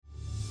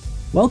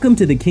Welcome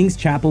to the Kings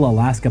Chapel,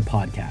 Alaska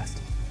podcast.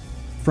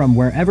 From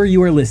wherever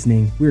you are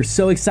listening, we are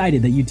so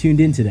excited that you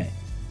tuned in today.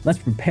 Let's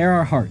prepare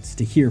our hearts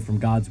to hear from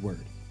God's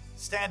word.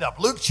 Stand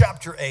up. Luke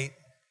chapter 8,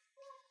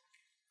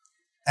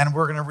 and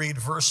we're going to read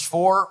verse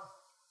 4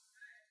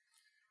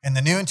 in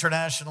the New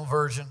International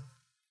Version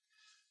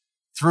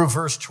through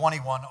verse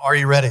 21. Are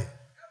you ready?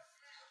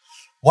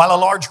 While a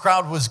large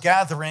crowd was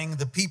gathering,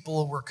 the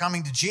people were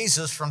coming to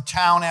Jesus from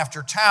town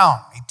after town.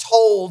 He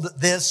told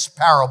this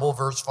parable,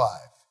 verse 5.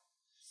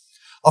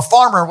 A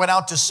farmer went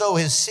out to sow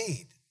his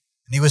seed,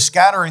 and he was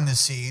scattering the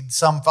seed.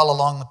 Some fell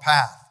along the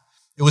path.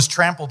 It was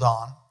trampled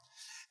on,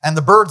 and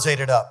the birds ate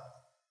it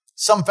up.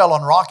 Some fell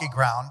on rocky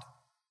ground,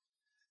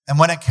 and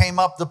when it came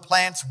up, the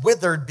plants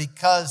withered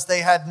because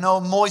they had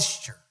no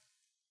moisture.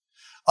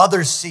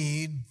 Other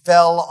seed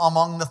fell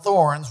among the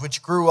thorns,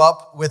 which grew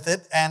up with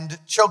it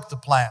and choked the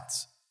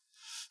plants.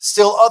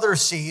 Still other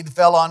seed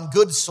fell on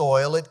good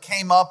soil. It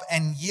came up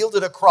and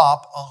yielded a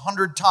crop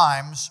 100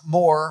 times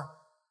more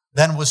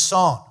than was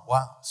sown.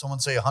 Wow, someone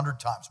say 100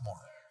 times more.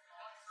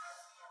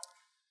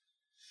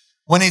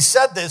 When he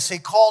said this, he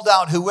called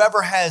out,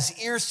 whoever has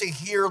ears to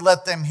hear,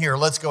 let them hear.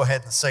 Let's go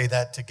ahead and say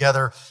that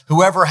together.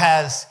 Whoever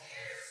has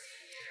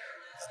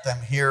ears, let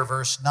them hear.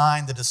 Verse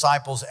 9, the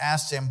disciples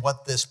asked him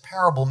what this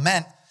parable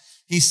meant.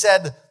 He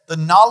said, the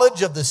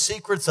knowledge of the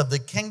secrets of the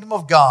kingdom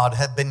of God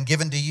have been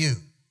given to you,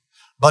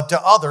 but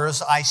to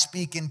others I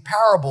speak in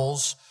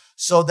parables,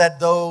 so that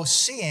though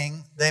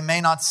seeing, they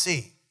may not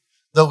see,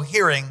 though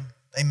hearing,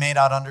 they may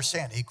not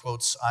understand. He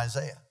quotes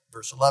Isaiah,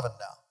 verse 11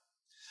 now.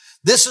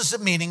 This is the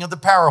meaning of the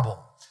parable.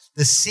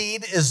 The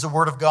seed is the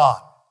word of God.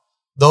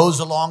 Those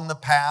along the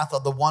path are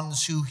the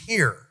ones who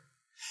hear.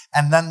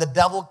 And then the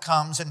devil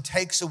comes and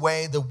takes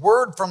away the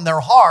word from their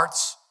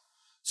hearts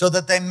so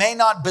that they may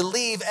not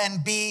believe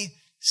and be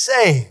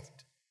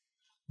saved.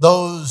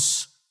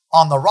 Those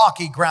on the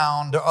rocky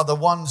ground are the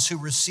ones who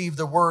receive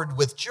the word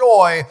with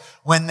joy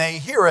when they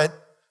hear it,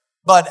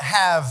 but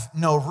have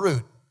no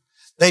root.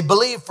 They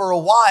believe for a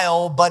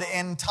while, but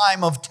in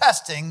time of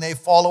testing, they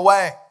fall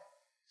away.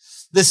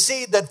 The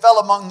seed that fell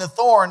among the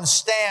thorns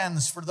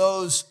stands for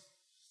those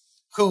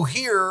who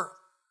hear,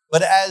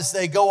 but as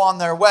they go on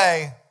their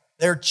way,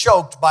 they're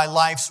choked by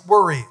life's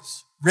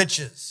worries,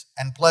 riches,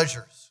 and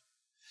pleasures,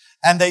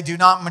 and they do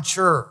not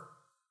mature.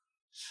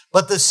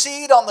 But the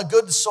seed on the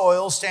good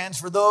soil stands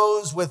for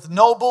those with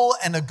noble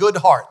and a good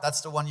heart.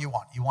 That's the one you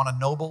want. You want a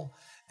noble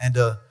and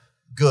a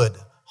good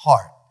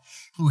heart,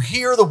 who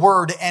hear the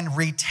word and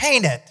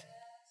retain it,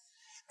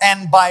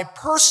 and by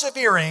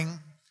persevering,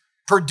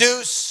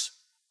 produce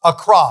a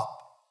crop.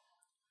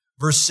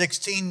 Verse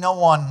 16, no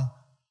one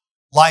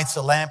lights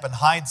a lamp and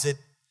hides it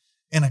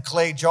in a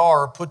clay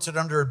jar or puts it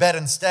under a bed.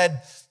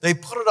 Instead, they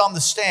put it on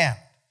the stand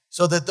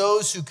so that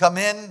those who come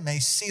in may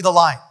see the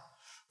light.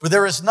 For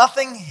there is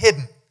nothing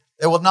hidden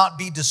that will not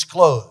be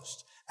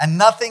disclosed, and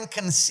nothing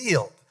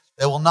concealed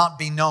that will not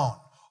be known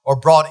or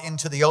brought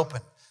into the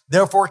open.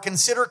 Therefore,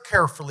 consider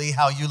carefully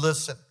how you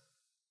listen.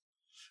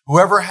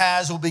 Whoever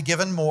has will be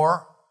given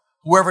more.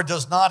 Whoever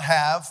does not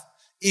have,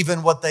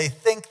 even what they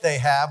think they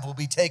have, will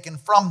be taken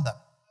from them.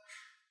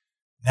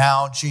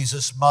 Now,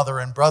 Jesus' mother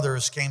and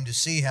brothers came to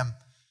see him,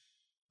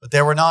 but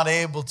they were not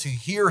able to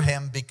hear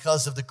him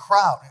because of the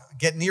crowd,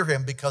 get near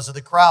him because of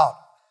the crowd.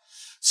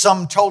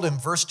 Some told him,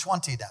 verse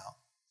 20 now,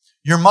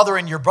 your mother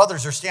and your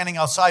brothers are standing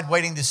outside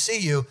waiting to see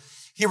you.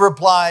 He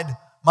replied,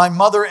 my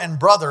mother and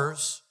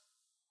brothers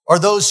are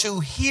those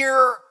who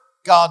hear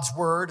God's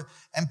word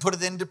and put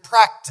it into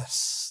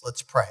practice.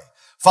 Let's pray.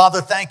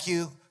 Father, thank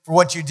you for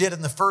what you did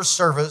in the first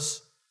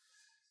service.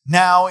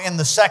 Now in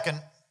the second,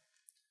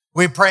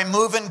 we pray,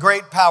 move in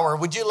great power.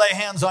 Would you lay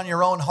hands on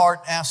your own heart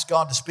and ask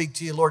God to speak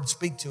to you? Lord,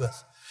 speak to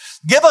us.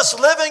 Give us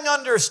living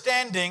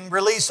understanding.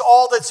 Release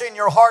all that's in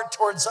your heart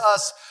towards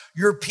us,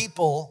 your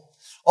people,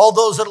 all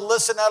those that will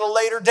listen at a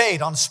later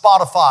date on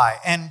Spotify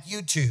and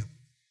YouTube,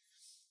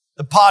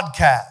 the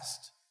podcast,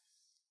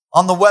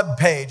 on the web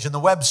page and the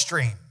web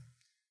stream,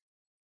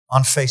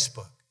 on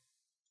Facebook.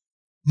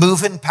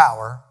 Move in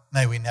power.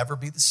 May we never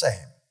be the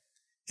same.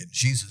 In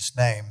Jesus'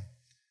 name,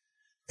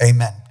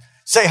 amen.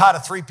 Say hi to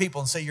 3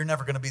 people and say, you're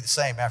never going to be the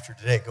same after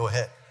today. Go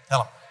ahead.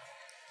 Tell them.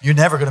 You're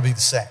never going to be the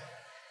same.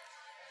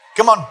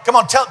 Come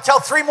on. Tell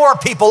 3 more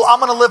people, I'm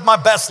going to live my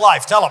best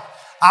life. Tell them,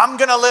 I'm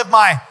going to live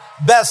my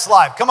best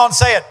life. Come on,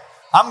 say it.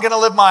 I'm going to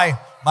live my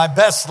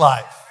best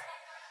life.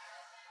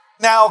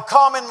 Now,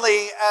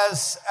 commonly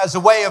as a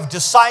way of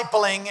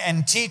discipling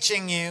and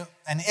teaching you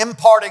and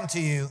imparting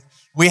to you,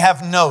 we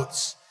have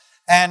notes.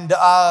 And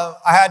I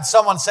had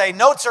someone say,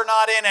 notes are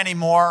not in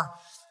anymore.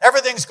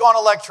 Everything's gone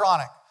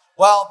electronic.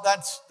 Well,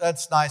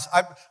 that's nice.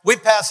 We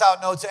pass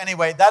out notes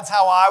anyway. That's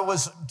how I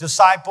was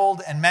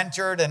discipled and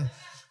mentored. And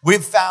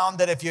we've found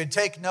that if you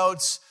take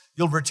notes,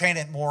 you'll retain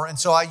it more. And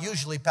so I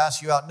usually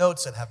pass you out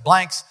notes that have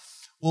blanks.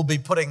 We'll be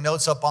putting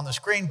notes up on the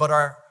screen, but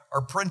our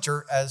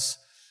printer, as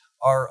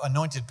our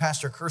anointed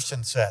Pastor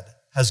Kirsten said,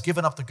 has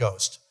given up the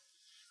ghost.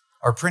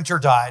 Our printer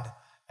died,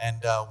 and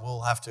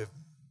we'll have to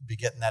be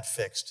getting that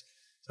fixed.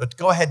 So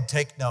go ahead and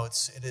take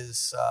notes. It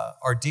is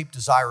our deep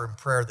desire and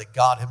prayer that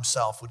God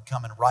himself would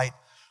come and write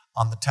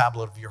on the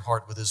tablet of your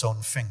heart with his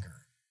own finger.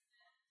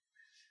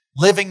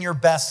 Living your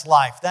best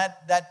life.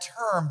 That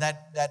term,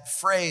 that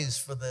phrase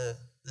for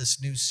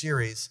this new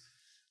series,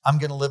 I'm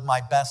going to live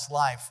my best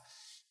life,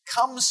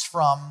 comes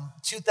from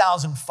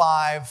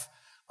 2005,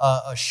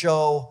 a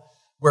show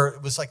where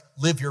it was like,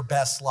 live your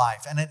best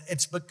life. And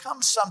it's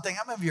become something,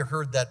 how many of you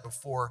heard that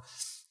before?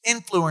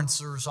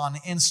 Influencers on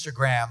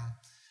Instagram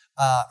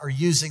are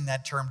using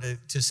that term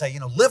to say,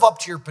 live up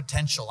to your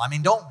potential. I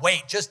mean, don't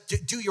wait. Just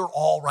do your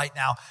all right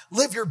now.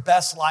 Live your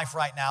best life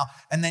right now.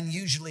 And then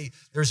usually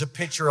there's a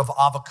picture of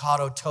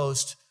avocado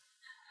toast,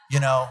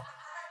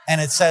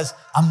 and it says,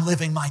 I'm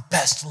living my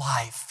best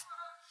life.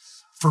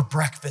 For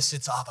breakfast,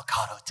 it's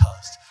avocado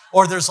toast.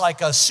 Or there's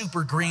like a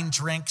super green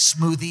drink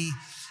smoothie,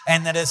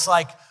 and then it's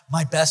like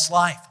my best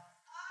life.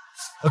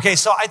 Okay,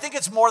 so I think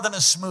it's more than a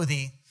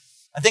smoothie.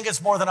 I think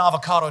it's more than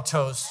avocado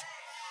toast.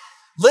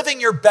 Living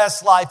your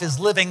best life is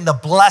living the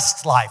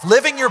blessed life.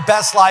 Living your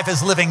best life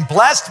is living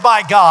blessed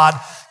by God.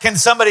 Can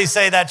somebody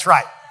say that's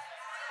right?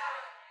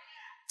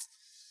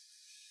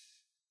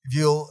 If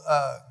you'll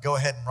go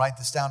ahead and write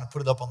this down and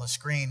put it up on the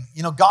screen.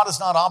 God is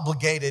not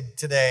obligated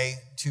today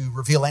to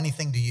reveal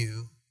anything to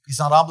you. He's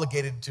not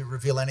obligated to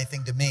reveal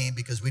anything to me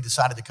because we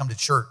decided to come to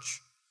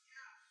church.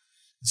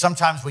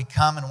 Sometimes we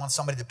come and want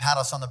somebody to pat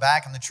us on the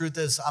back, and the truth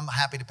is, I'm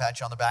happy to pat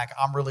you on the back.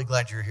 I'm really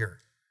glad you're here.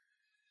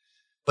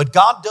 But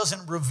God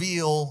doesn't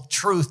reveal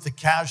truth to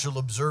casual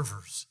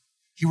observers.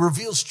 He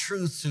reveals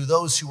truth to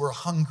those who are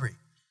hungry.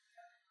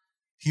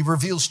 He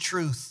reveals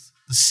truth,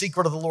 the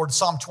secret of the Lord.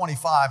 Psalm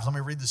 25, let me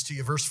read this to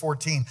you, verse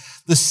 14.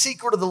 The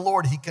secret of the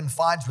Lord he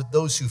confides with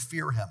those who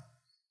fear him.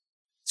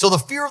 So the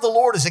fear of the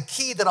Lord is a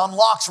key that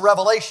unlocks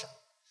revelation.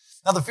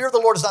 Now, the fear of the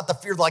Lord is not the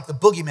fear like the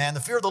boogeyman. The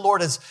fear of the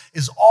Lord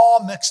is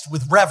all mixed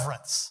with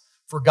reverence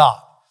for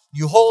God.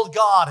 You hold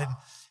God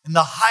in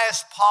the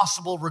highest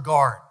possible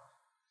regard.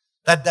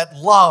 That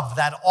love,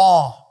 that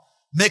awe,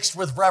 mixed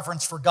with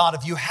reverence for God.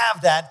 If you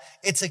have that,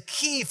 it's a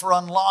key for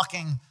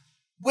unlocking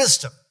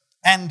wisdom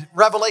and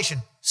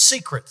revelation,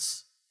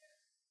 secrets.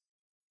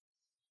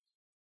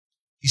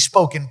 He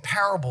spoke in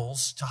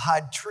parables to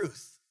hide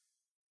truth,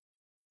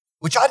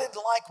 which I didn't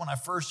like when I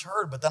first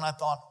heard, but then I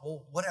thought,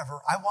 well,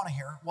 whatever. I want to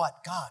hear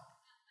what? God.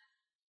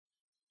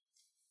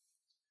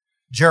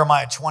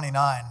 Jeremiah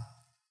 29,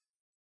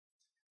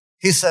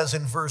 he says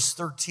in verse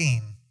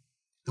 13,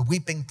 the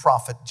weeping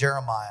prophet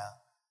Jeremiah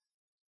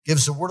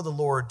gives the word of the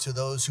Lord to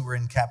those who are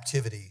in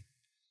captivity.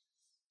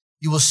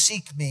 You will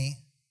seek me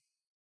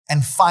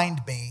and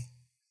find me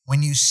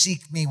when you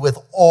seek me with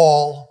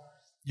all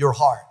your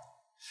heart.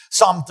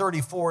 Psalm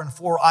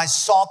 34:4, I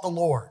sought the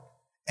Lord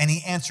and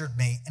he answered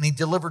me and he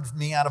delivered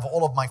me out of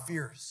all of my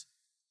fears.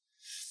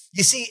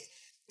 You see,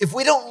 if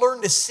we don't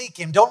learn to seek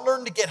him, don't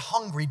learn to get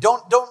hungry,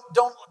 don't,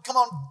 come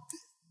on.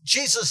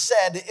 Jesus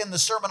said in the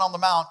Sermon on the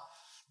Mount,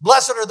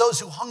 blessed are those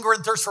who hunger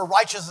and thirst for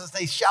righteousness,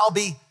 they shall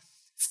be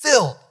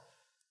filled.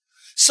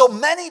 So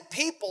many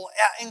people,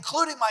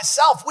 including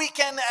myself, we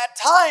can at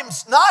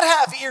times not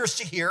have ears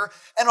to hear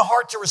and a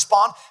heart to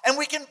respond, and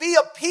we can be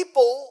a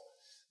people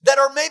that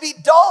are maybe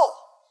dull.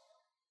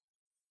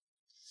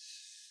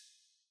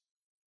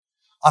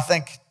 I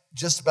think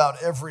just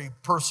about every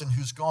person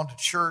who's gone to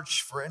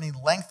church for any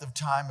length of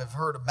time have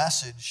heard a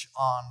message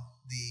on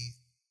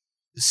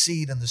the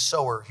seed and the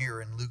sower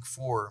here in Luke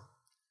 4.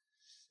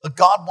 But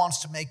God wants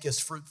to make us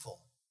fruitful.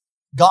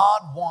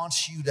 God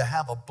wants you to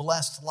have a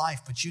blessed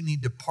life, but you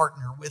need to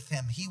partner with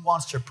him. He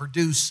wants to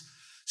produce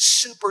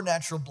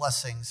supernatural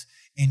blessings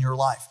in your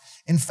life.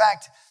 In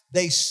fact,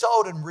 they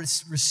sowed and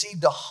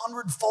received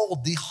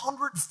 100-fold. The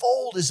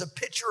 100-fold is a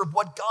picture of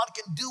what God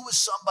can do with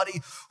somebody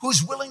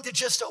who's willing to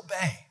just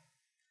obey.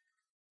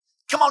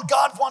 Come on,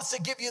 God wants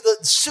to give you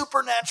the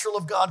supernatural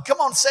of God. Come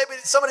on,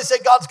 somebody say,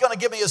 God's going to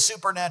give me a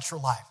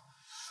supernatural life.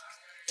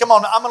 Come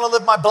on, I'm going to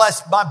live my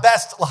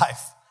best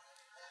life.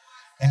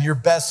 And your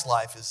best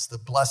life is the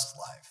blessed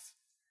life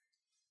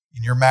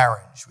in your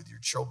marriage, with your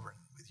children,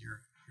 with your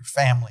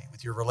family,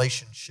 with your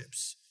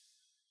relationships.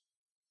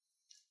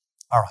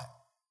 All right.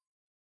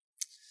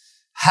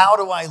 How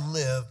do I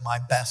live my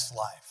best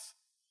life?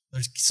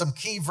 There's some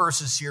key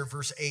verses here,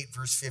 verse 8,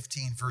 verse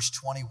 15, verse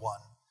 21.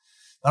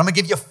 But I'm going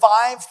to give you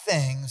 5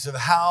 things of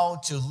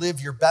how to live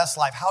your best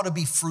life, how to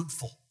be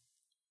fruitful,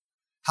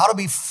 how to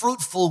be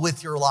fruitful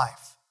with your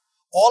life.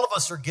 All of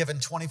us are given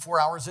 24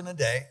 hours in a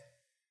day,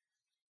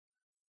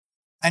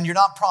 and you're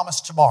not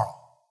promised tomorrow.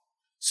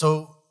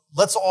 So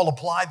let's all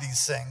apply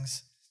these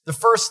things. The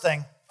first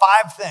thing,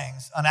 5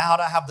 things on how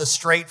to have the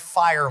straight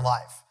fire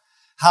life,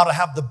 how to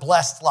have the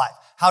blessed life,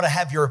 how to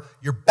have your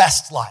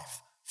best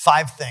life.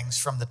 5 things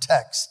from the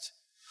text.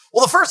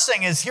 Well, the first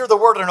thing is hear the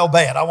word and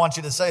obey it. I want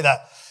you to say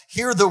that.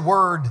 Hear the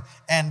word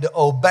and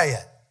obey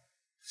it.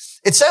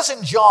 It says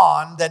in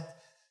John that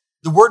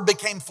the word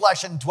became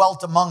flesh and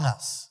dwelt among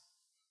us.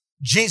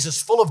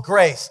 Jesus, full of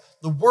grace,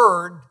 the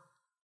word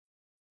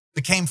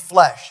became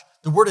flesh.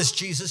 The word is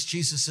Jesus.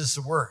 Jesus is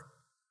the word.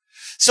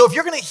 So if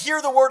you're going to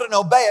hear the word and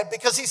obey it,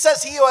 because he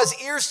says he who has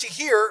ears to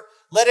hear,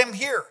 let him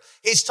hear.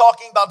 He's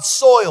talking about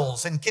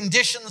soils and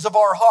conditions of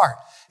our heart.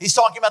 He's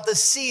talking about the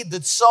seed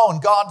that's sown,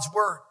 God's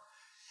word.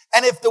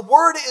 And if the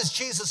word is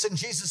Jesus and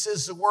Jesus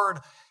is the word,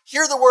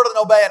 hear the word and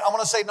obey it. I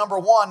want to say, number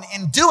one,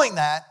 in doing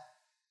that,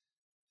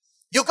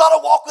 you got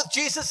to walk with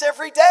Jesus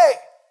every day.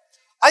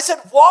 I said,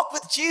 walk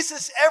with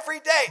Jesus every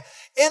day.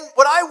 And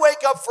when I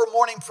wake up for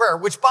morning prayer,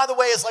 which by the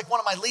way is like one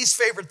of my least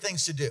favorite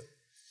things to do.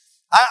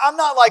 I'm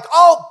not like,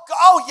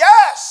 oh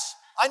yes.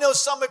 I know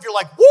some of you are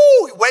like,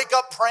 woo, you wake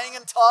up praying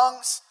in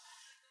tongues,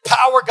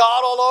 power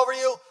God all over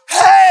you.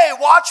 Hey,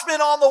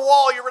 watchman on the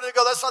wall, you're ready to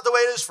go. That's not the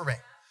way it is for me.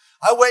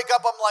 I wake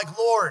up, I'm like,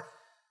 Lord,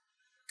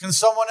 can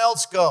someone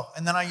else go?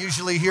 And then I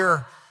usually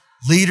hear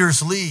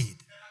leaders lead.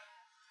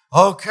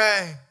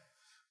 Okay,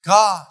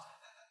 God.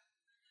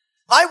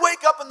 I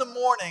wake up in the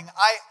morning,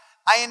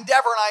 I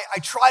endeavor, and I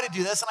try to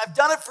do this, and I've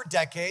done it for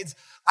decades.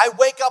 I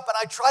wake up and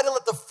I try to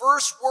let the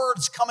first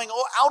words coming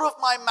out of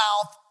my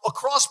mouth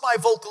across my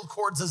vocal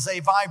cords as they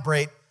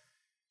vibrate,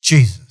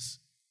 Jesus.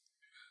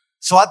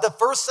 So at the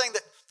first thing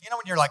that,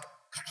 when you're like,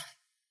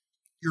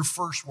 your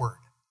first word,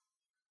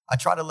 I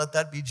try to let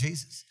that be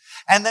Jesus.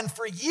 And then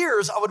for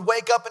years, I would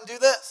wake up and do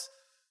this,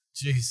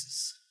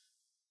 Jesus.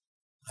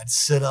 I'd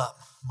sit up,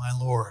 my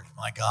Lord,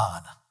 my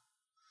God,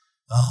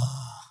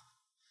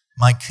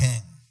 my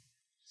King,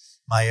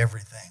 my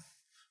everything.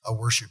 I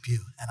worship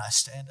you. And I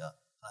stand up.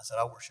 And I said,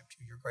 I worship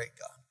you. You're great,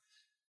 God.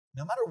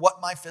 No matter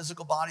what my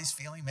physical body's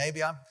feeling,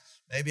 maybe I'm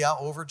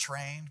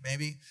overtrained.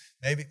 Maybe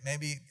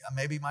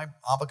my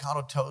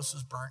avocado toast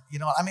is burnt.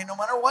 No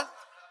matter what.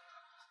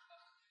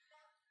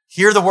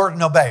 Hear the word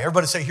and obey.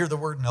 Everybody say, hear the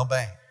word and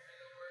obey.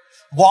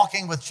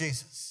 Walking with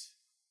Jesus.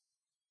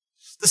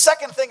 The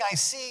second thing I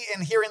see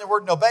in hearing the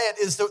word and obey it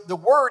is the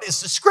word is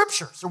the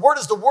scriptures. The word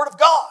is the word of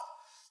God.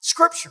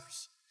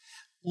 Scriptures.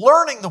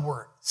 Learning the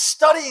word.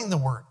 Studying the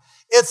word.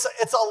 It's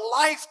a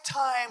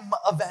lifetime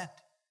event.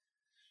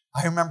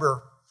 I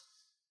remember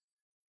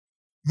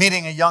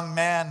meeting a young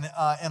man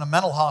in a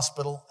mental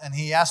hospital, and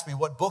he asked me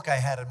what book I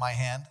had in my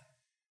hand.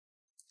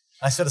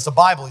 I said, it's a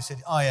Bible. He said,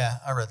 oh yeah,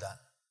 I read that.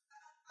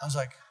 I was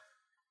like,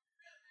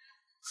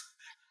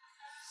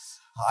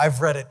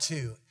 I've read it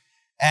too.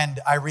 And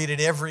I read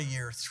it every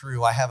year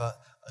through. I have a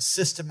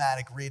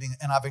systematic reading,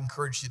 and I've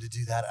encouraged you to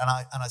do that. And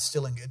I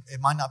still, it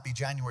might not be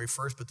January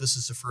 1st, but this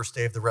is the first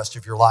day of the rest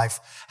of your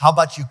life. How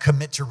about you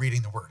commit to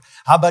reading the word?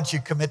 How about you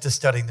commit to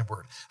studying the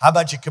word? How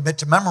about you commit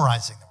to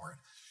memorizing the word?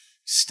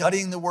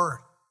 Studying the word.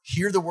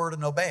 Hear the word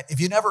and obey it. If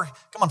you never,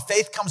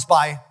 faith comes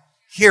by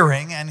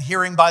hearing, and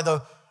hearing by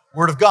the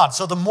word of God.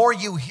 So the more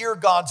you hear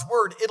God's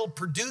word, it'll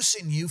produce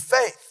in you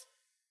faith.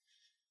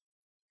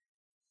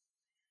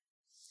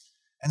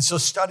 And so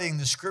studying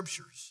the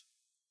scriptures.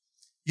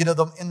 In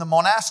the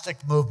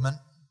monastic movement,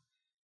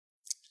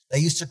 they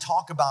used to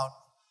talk about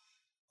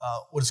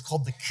what is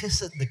called the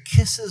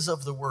kisses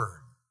of the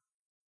word.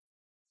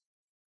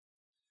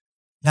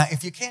 Now,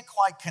 if you can't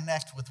quite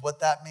connect with what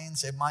that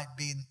means, it might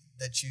be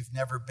that you've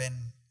never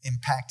been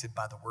impacted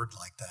by the word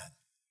like that.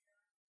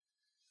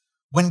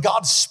 When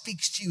God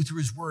speaks to you through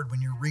his word,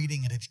 when you're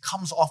reading it, it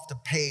comes off the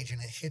page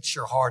and it hits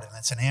your heart, and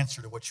it's an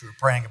answer to what you were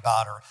praying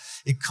about, or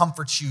it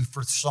comforts you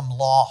for some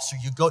loss, or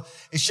you go,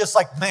 it's just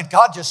like, man,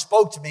 God just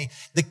spoke to me.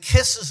 The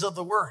kisses of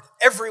the word.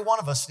 Every one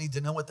of us need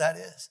to know what that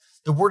is.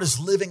 The word is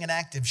living and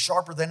active,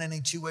 sharper than any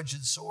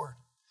two-edged sword.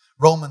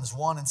 Romans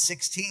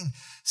 1:16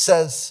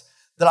 says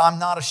that I'm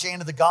not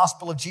ashamed of the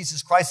gospel of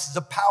Jesus Christ. It's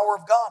the power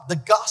of God. The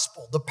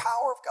gospel, the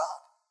power of God.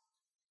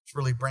 It's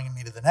really bringing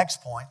me to the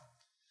next point,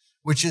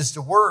 which is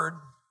the word.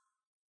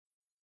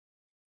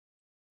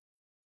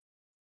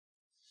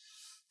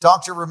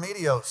 Dr.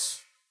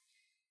 Remedios.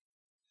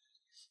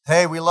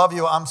 Hey, we love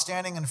you. I'm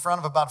standing in front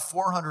of about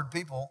 400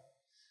 people,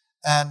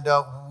 and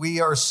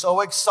we are so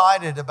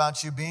excited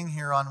about you being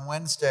here on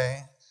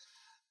Wednesday.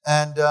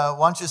 And why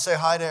don't you say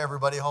hi to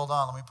everybody? Hold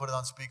on, let me put it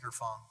on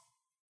speakerphone.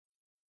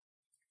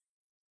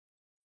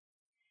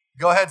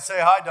 Go ahead, say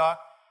hi, Doc.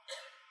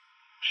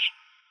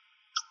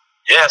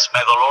 Yes, may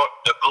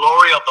the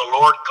glory of the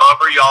Lord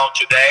cover y'all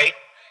today.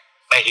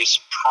 May his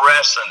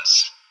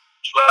presence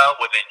dwell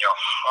within your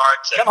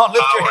hearts and come on,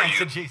 lift your power hands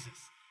you. to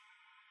Jesus.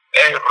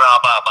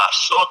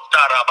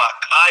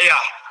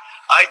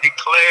 I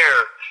declare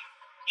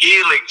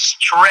healing,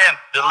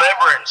 strength,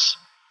 deliverance,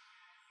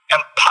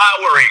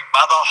 empowering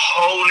by the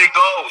Holy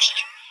Ghost.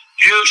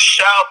 You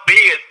shall be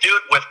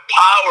endued with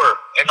power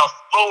and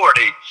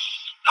authority.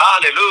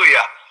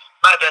 Hallelujah.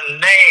 By the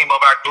name of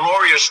our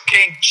glorious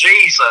King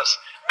Jesus,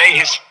 may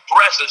his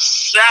presence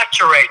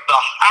saturate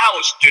the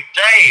house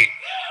today.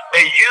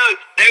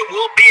 There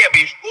will be a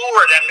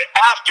before and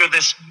after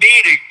this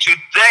meeting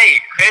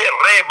today. In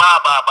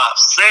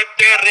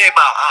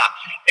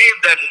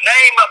the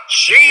name of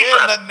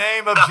Jesus. In the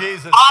name of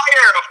Jesus.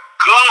 Fire of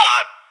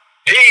God.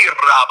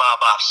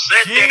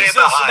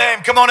 Jesus'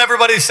 name. Come on,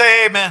 everybody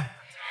say amen.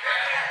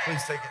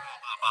 Please take it.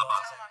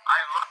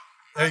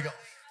 There you go.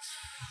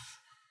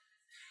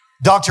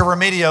 Dr.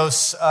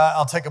 Remedios,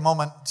 I'll take a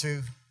moment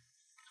to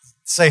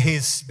Say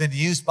he's been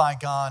used by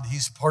God.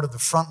 He's part of the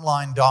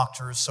frontline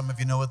doctors. Some of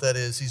you know what that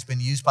is. He's been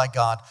used by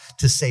God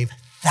to save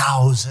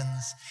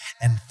thousands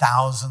and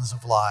thousands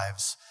of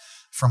lives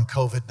from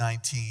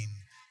COVID-19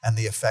 and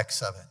the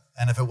effects of it.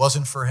 And if it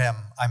wasn't for him,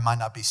 I might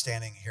not be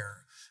standing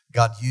here.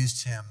 God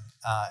used him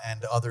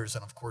and others,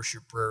 and of course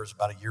your prayers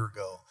about a year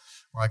ago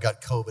where I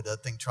got COVID.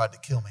 That thing tried to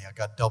kill me. I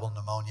got double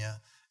pneumonia,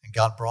 and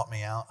God brought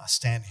me out. I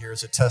stand here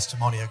as a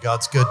testimony of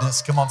God's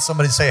goodness. Come on,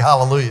 somebody say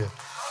hallelujah.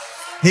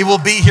 He will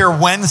be here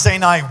Wednesday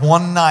night,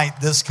 one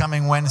night, this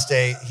coming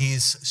Wednesday.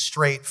 He's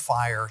straight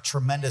fire,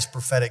 tremendous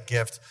prophetic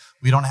gift.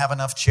 We don't have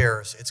enough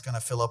chairs. It's going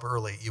to fill up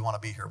early. You want to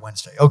be here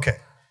Wednesday. Okay.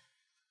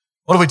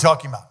 What are we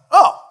talking about?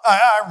 Oh,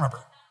 I remember.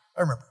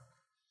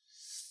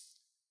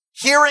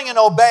 Hearing and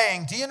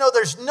obeying. Do you know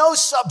there's no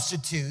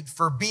substitute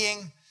for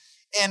being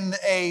in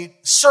a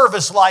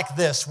service like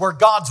this where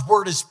God's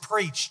word is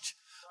preached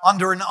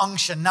under an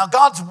unction? Now,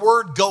 God's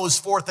word goes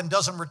forth and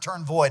doesn't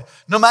return void,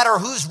 no matter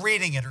who's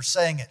reading it or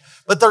saying it.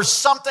 But there's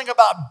something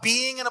about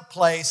being in a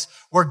place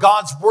where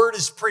God's word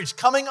is preached,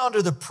 coming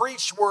under the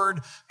preached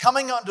word,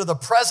 coming under the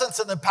presence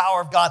and the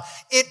power of God.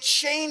 It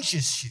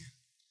changes you.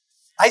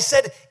 I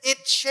said,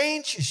 it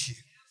changes you.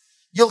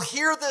 You'll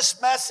hear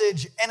this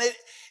message and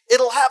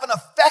it'll have an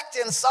effect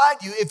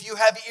inside you if you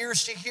have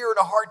ears to hear and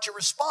a heart to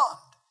respond.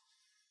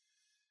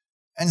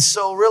 And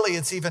so really,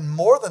 it's even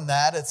more than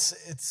that.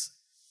 It's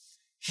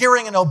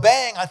hearing and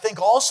obeying, I think,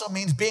 also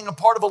means being a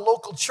part of a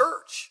local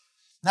church.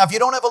 Now, if you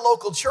don't have a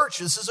local church,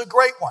 this is a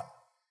great one.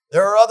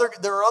 There are other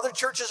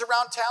churches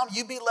around town.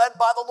 You be led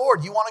by the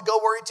Lord. You want to go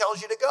where he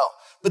tells you to go.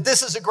 But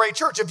this is a great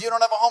church. If you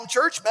don't have a home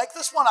church, make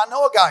this one. I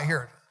know a guy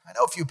here. I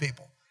know a few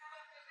people.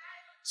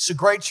 It's a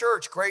great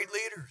church, great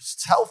leaders.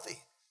 It's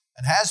healthy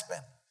and has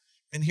been.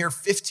 Been here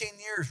 15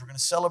 years. We're going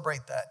to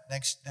celebrate that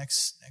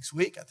next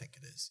week, I think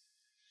it is.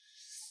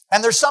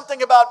 And there's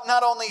something about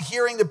not only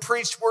hearing the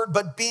preached word,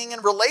 but being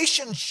in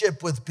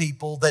relationship with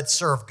people that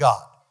serve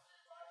God.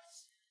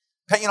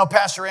 You know,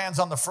 Pastor Ann's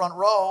on the front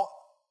row,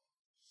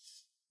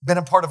 been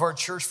a part of our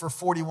church for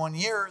 41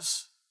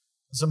 years.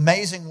 This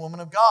amazing woman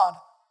of God.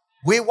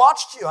 We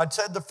watched you. I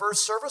said the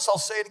first service, I'll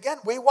say it again.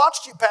 We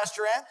watched you,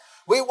 Pastor Ann.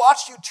 We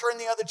watched you turn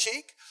the other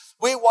cheek.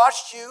 We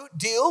watched you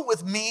deal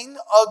with mean,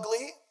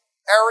 ugly,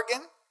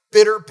 arrogant,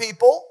 bitter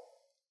people.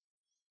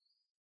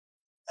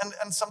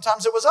 And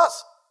sometimes it was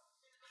us.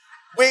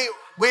 We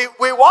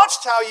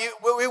watched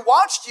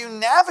you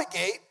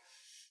navigate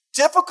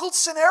difficult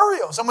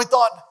scenarios. And we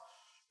thought,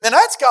 man,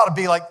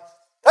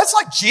 that's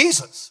like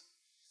Jesus.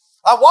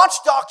 I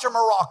watched Dr.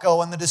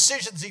 Morocco and the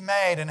decisions he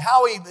made and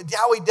how he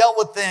dealt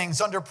with things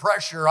under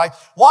pressure. I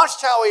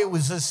watched how he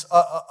was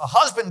a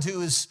husband to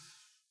his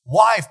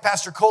wife,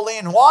 Pastor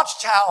Colleen,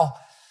 watched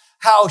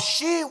how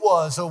she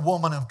was a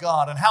woman of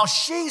God and how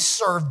she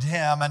served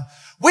him. And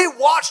we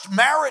watched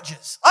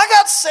marriages. I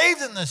got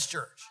saved in this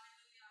church.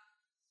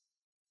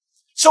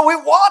 So we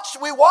watched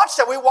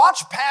that. We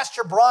watched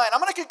Pastor Brian.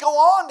 I'm going to go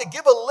on to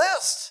give a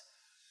list.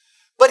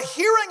 But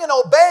hearing and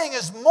obeying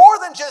is more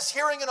than just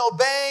hearing and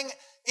obeying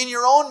in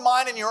your own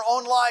mind, in your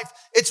own life.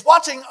 It's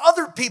watching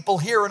other people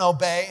hear and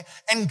obey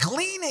and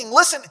gleaning.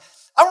 Listen,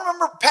 I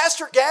remember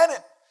Pastor Gannon.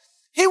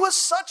 He was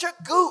such a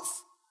goof.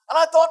 And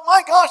I thought,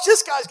 my gosh,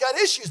 this guy's got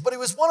issues, but he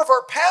was one of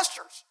our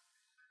pastors.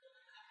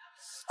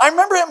 I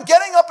remember him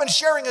getting up and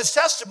sharing his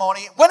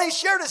testimony. When he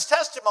shared his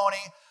testimony,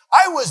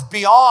 I was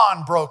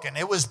beyond broken.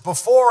 It was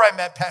before I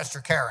met Pastor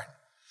Karen.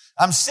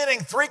 I'm sitting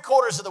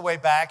 3/4 of the way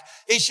back.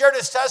 He shared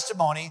his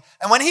testimony.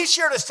 And when he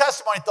shared his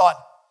testimony, I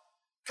thought,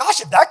 gosh,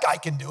 if that guy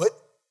can do it,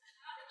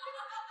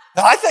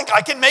 then I think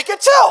I can make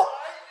it too.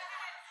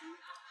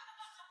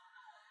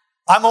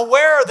 I'm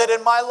aware that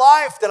in my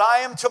life that I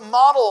am to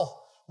model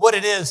what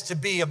it is to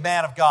be a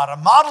man of God. I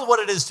model what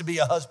it is to be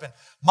a husband.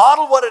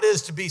 Model what it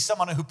is to be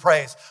someone who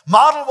prays.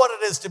 Model what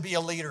it is to be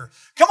a leader.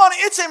 Come on,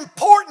 it's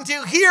important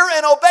to hear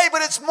and obey,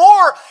 but it's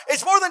more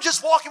than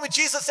just walking with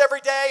Jesus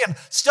every day and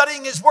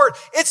studying his word.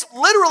 It's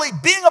literally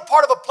being a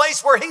part of a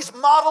place where he's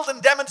modeled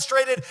and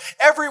demonstrated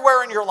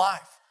everywhere in your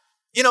life.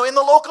 You know, in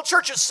the local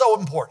church is so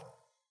important.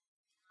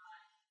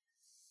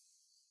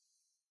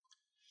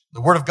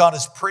 The word of God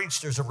is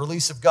preached. There's a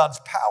release of God's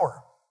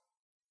power.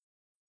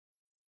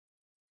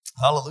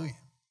 Hallelujah.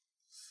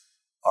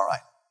 All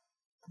right.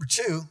 Number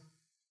 2,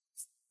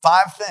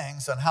 5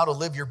 things on how to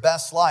live your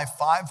best life.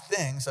 5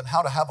 things on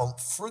how to have a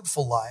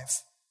fruitful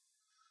life.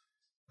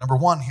 Number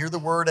 1, hear the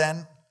word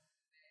and.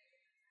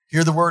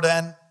 Hear the word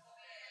and.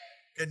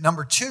 Okay,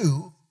 number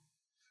 2,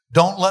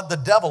 don't let the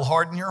devil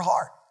harden your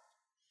heart.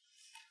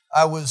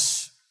 I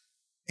was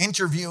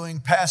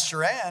interviewing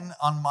Pastor Ann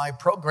on my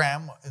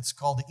program. It's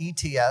called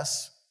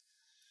ETS,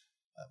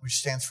 which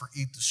stands for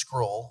Eat the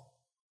Scroll.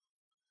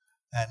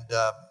 And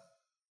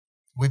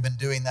we've been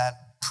doing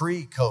that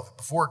pre-COVID,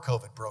 before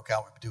COVID broke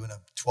out. We've been doing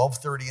a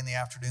 12:30 in the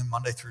afternoon,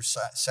 Monday through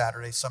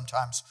Saturday.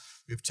 Sometimes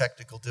we have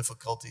technical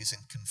difficulties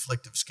and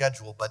conflict of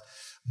schedule, but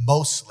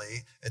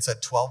mostly it's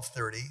at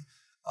 12:30,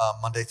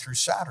 Monday through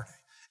Saturday.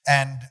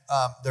 And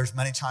there's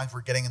many times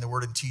we're getting in the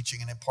Word and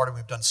teaching, and in part of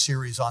we've done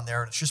series on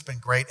there, and it's just been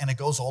great, and it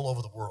goes all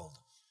over the world.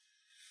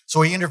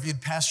 So he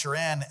interviewed Pastor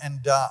Ann,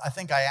 and I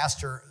think I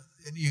asked her,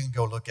 and you can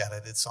go look at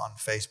it. It's on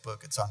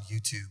Facebook. It's on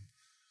YouTube.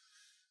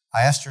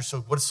 I asked her, so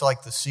what's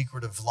like the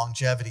secret of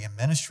longevity in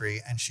ministry?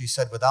 And she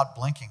said, without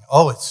blinking,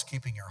 it's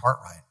keeping your heart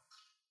right.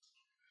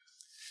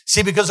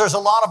 See, because there's a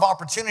lot of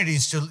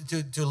opportunities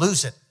to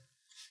lose it.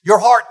 Your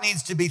heart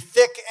needs to be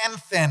thick and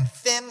thin.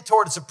 Thin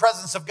towards the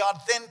presence of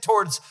God, thin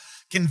towards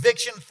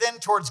conviction, thin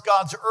towards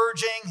God's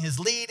urging, His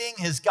leading,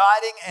 His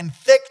guiding, and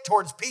thick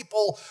towards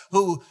people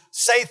who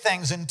say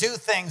things and do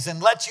things and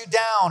let you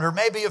down or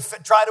maybe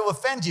try to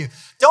offend you.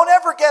 Don't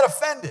ever get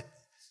offended.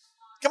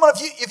 Come on,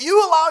 if you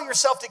allow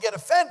yourself to get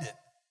offended,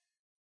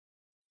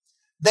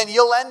 then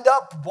you'll end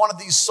up one of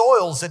these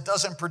soils that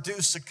doesn't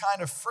produce a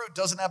kind of fruit,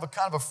 doesn't have a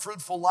kind of a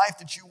fruitful life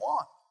that you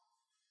want.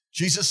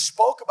 Jesus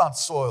spoke about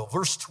soil,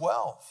 verse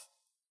 12.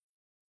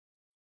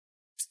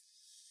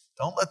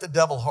 Don't let the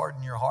devil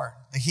harden your heart.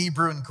 The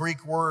Hebrew and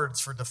Greek words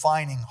for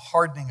defining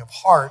hardening of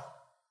heart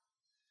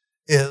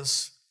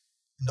is,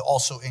 and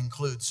also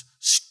includes,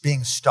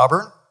 being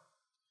stubborn,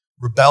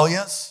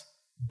 rebellious,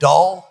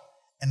 dull,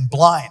 and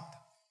blind.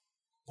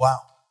 Wow.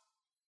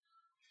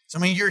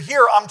 So, you're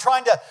here, I'm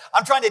trying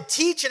to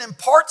teach and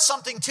impart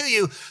something to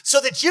you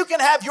so that you can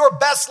have your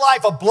best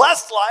life, a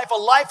blessed life, a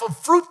life of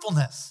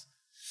fruitfulness.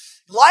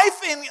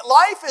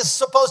 Life is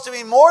supposed to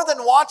be more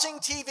than watching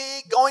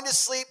TV, going to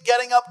sleep,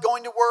 getting up,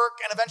 going to work,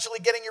 and eventually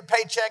getting your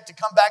paycheck to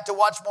come back to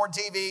watch more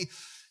TV,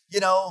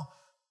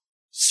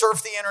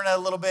 surf the internet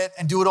a little bit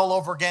and do it all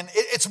over again.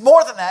 It's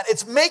more than that.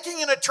 It's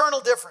making an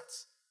eternal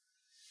difference.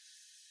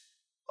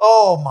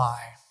 Oh my.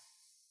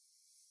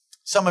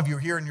 Some of you are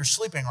here and you're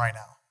sleeping right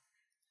now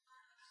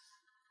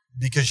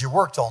because you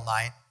worked all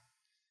night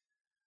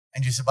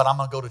and you said, but I'm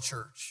going to go to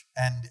church.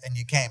 And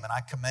you came, and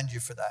I commend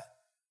you for that.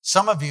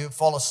 Some of you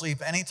fall asleep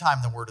anytime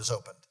the word is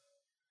opened.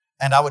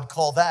 And I would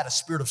call that a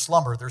spirit of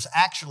slumber. There's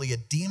actually a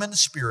demon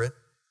spirit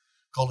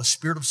called a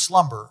spirit of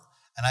slumber.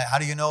 And how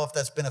do you know if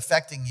that's been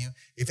affecting you?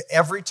 If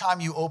every time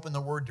you open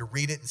the word to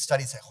read it and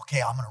study, say,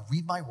 okay, I'm going to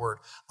read my word.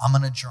 I'm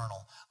going to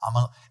journal.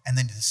 And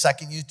then the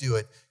second you do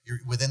it,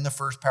 you're within the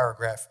first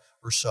paragraph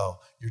or so,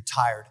 you're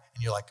tired.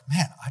 And you're like,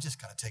 man, I just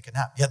got to take a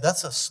nap. Yeah,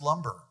 that's a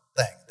slumber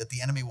thing that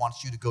the enemy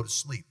wants you to go to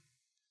sleep.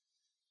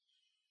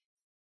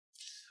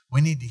 We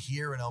need to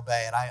hear and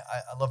obey. And I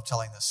love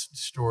telling this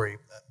story.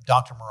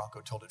 Dr.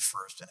 Marocco told it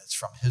first, and it's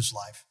from his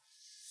life.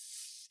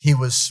 He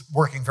was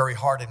working very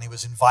hard, and he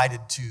was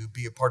invited to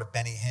be a part of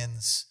Benny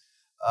Hinn's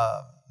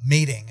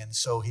meeting. And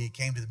so he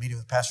came to the meeting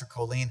with Pastor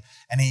Colleen,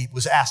 and he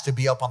was asked to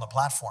be up on the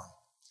platform.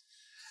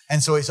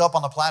 And so he's up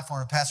on the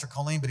platform with Pastor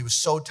Colleen, but he was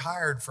so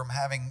tired from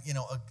having,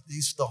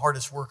 he's the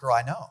hardest worker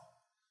I know,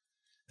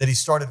 that he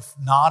started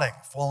nodding,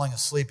 falling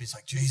asleep. He's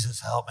like,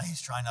 Jesus, help me.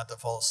 He's trying not to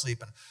fall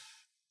asleep. And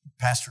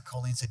Pastor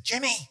Colleen said,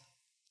 Jimmy,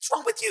 what's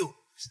wrong with you?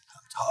 He said,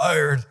 I'm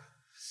tired.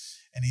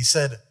 And he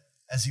said,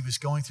 as he was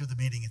going through the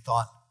meeting, he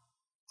thought,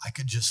 I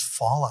could just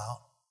fall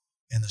out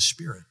in the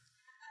spirit,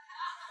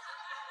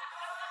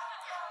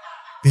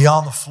 be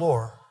on the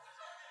floor,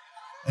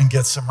 and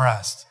get some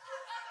rest.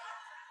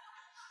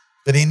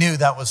 But he knew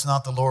that was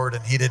not the Lord,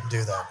 and he didn't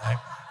do that, right?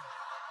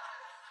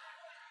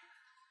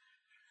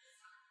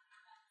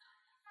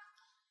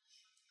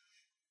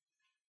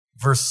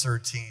 Verse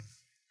 13.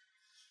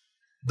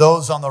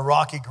 Those on the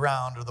rocky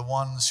ground are the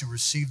ones who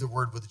receive the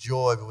word with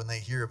joy, but when they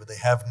hear it, but they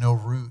have no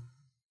root.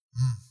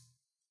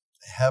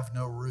 They have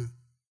no root.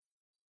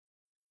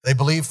 They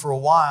believe for a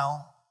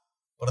while,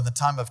 but in the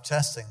time of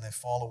testing, they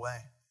fall away.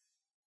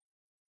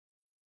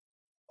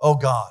 Oh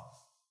God,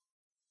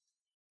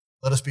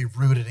 let us be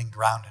rooted and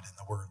grounded in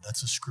the word.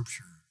 That's a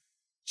scripture.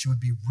 That you would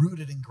be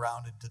rooted and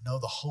grounded to know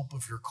the hope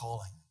of your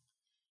calling.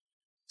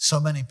 So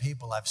many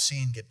people I've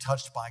seen get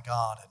touched by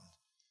God,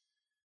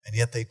 and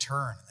yet they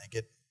turn and they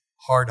get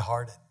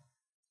hard-hearted.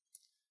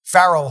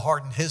 Pharaoh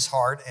hardened his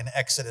heart in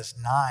Exodus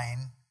 9,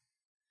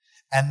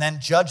 and then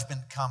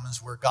judgment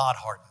comes where God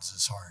hardens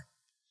his heart.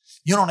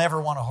 You don't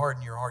ever want to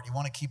harden your heart. You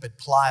want to keep it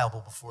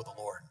pliable before the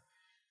Lord.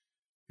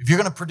 If you're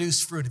going to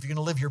produce fruit, if you're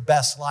going to live your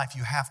best life,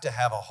 you have to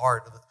have a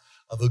heart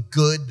of a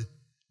good,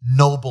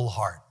 noble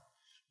heart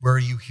where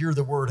you hear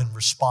the word and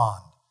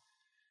respond,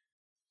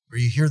 where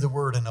you hear the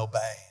word and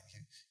obey.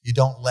 You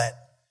don't let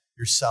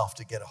yourself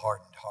to get a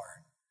hardened heart.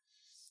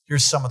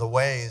 Here's some of the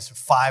ways,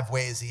 5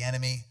 ways the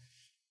enemy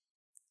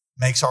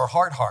makes our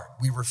heart hard.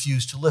 We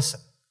refuse to listen.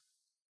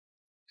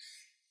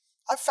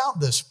 I found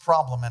this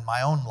problem in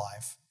my own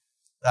life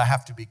that I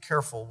have to be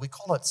careful. We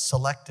call it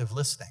selective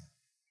listening.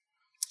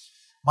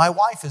 My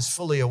wife is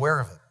fully aware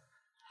of it,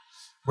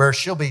 where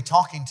she'll be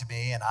talking to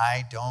me and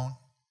I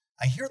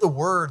hear the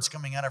words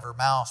coming out of her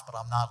mouth, but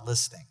I'm not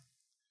listening.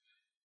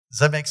 Does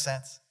that make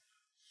sense?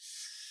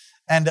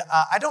 And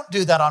I don't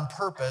do that on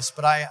purpose,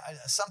 but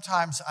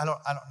sometimes I don't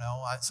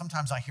know.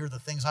 Sometimes I hear the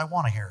things I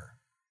want to hear.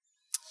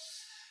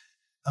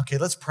 Okay,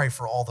 let's pray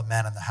for all the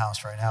men in the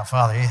house right now.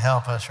 Father, you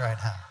help us right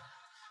now.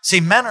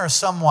 See, men are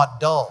somewhat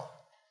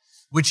dull,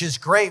 which is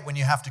great when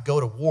you have to go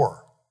to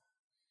war.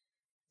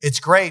 It's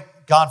great,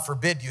 God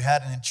forbid, you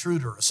had an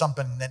intruder or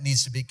something that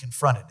needs to be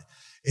confronted.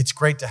 It's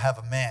great to have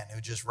a man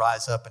who just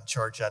rise up and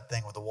charge that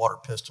thing with a water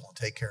pistol and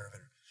take care of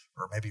it,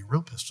 or maybe a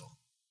real pistol.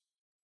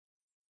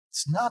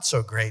 It's not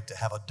so great to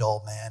have a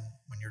dull man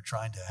when you're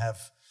trying to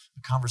have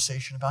a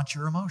conversation about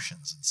your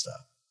emotions and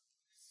stuff.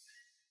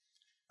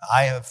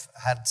 I have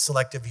had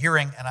selective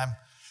hearing, and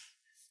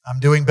I'm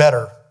doing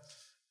better.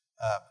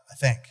 I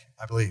think,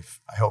 I believe,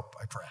 I hope,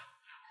 I pray.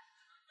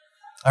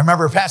 I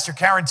remember Pastor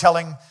Karen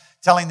telling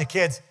the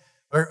kids,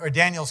 or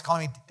Daniel's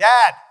calling me,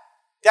 Dad,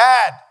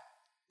 Dad,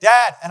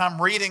 Dad, and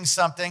I'm reading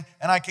something,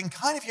 and I can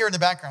kind of hear in the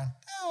background,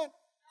 Dad,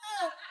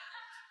 Dad.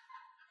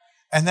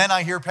 And then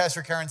I hear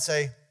Pastor Karen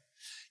say,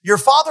 your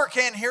father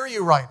can't hear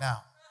you right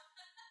now.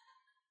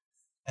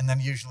 And then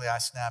usually I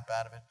snap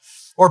out of it.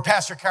 Or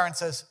Pastor Karen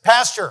says,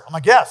 Pastor, I'm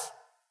like, yes.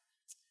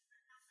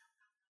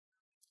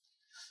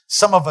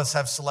 Some of us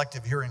have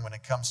selective hearing when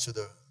it comes to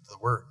the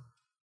word.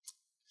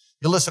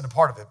 You listen to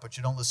part of it, but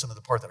you don't listen to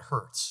the part that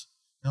hurts.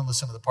 You don't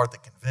listen to the part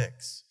that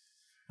convicts.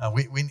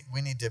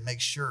 We need to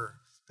make sure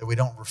that we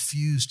don't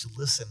refuse to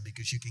listen,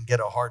 because you can get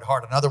a hard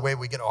heart. Another way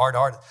we get a hard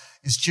heart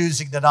is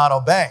choosing to not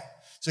obey.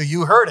 So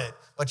you heard it,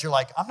 but you're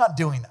like, I'm not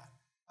doing that.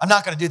 I'm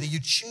not going to do that. You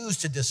choose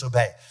to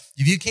disobey.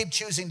 If you keep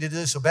choosing to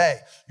disobey,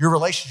 your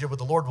relationship with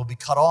the Lord will be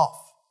cut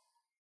off.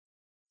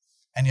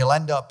 And you'll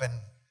end up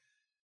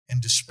in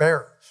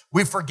despair.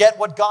 We forget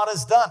what God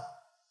has done.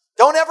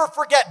 Don't ever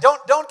forget.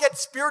 Don't get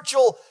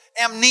spiritual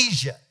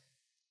amnesia.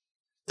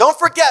 Don't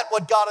forget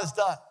what God has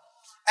done.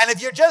 And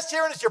if you're just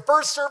hearing it's your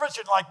first service,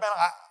 you're like, man,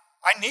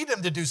 I need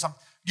him to do something.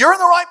 You're in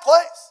the right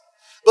place.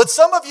 But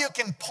some of you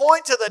can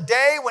point to the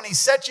day when he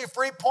set you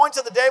free, point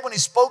to the day when he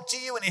spoke to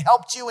you and he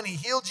helped you and he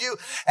healed you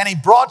and he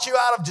brought you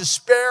out of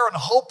despair and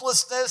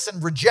hopelessness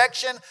and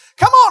rejection.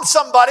 Come on,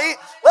 somebody.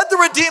 Let the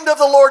redeemed of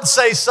the Lord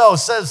say so,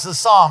 says the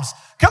Psalms.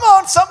 Come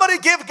on, somebody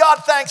give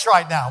God thanks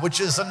right now,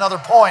 which is another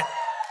point.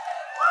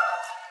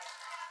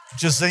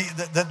 Which is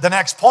the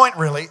next point,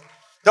 really.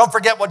 Don't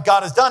forget what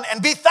God has done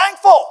and be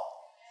thankful.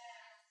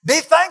 Be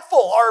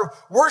thankful. Our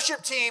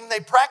worship team, they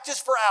practice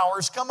for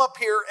hours, come up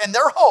here, and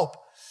their hope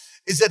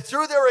is that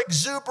through their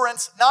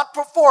exuberance, not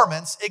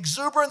performance,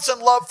 exuberance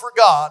and love for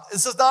God,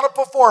 this is not a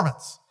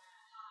performance.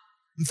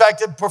 In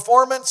fact, a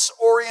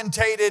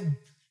performance-orientated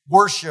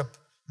worship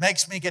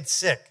makes me get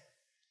sick.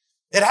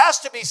 It has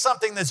to be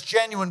something that's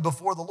genuine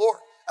before the Lord.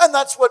 And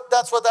that's what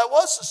that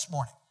was this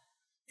morning.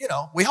 You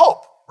know, we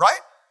hope, right?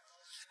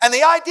 And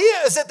the idea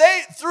is that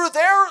they, through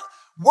their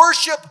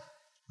worship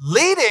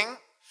leading,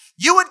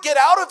 you would get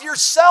out of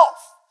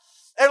yourself.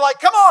 They're like,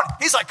 come on.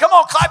 He's like, come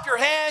on, clap your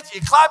hands.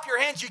 You clap your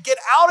hands. You get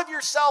out of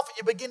yourself and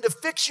you begin to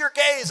fix your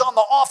gaze on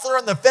the author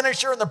and the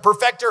finisher and the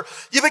perfecter.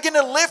 You begin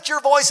to lift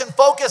your voice and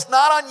focus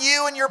not on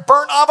you and your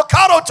burnt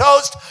avocado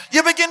toast.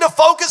 You begin to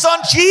focus on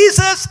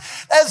Jesus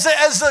as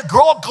the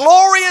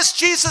glorious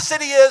Jesus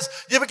that he is.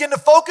 You begin to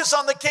focus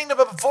on the kingdom,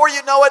 but before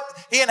you know it,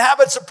 he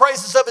inhabits the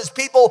praises of his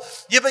people.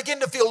 You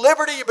begin to feel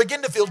liberty. You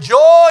begin to feel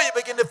joy. You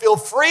begin to feel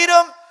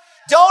freedom.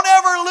 Don't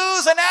ever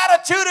lose an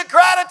attitude of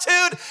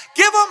gratitude.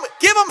 Give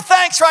him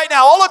thanks right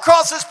now all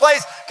across this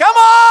place. Come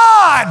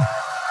on.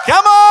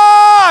 Come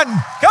on.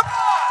 Come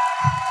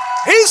on.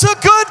 He's a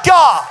good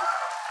God.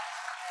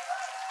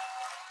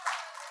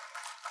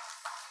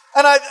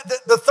 And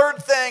the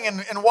third thing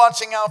in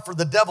watching out for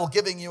the devil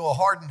giving you a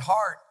hardened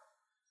heart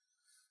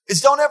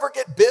is don't ever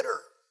get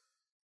bitter.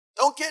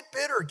 Don't get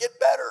bitter. Get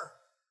better.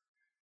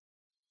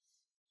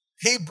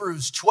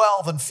 Hebrews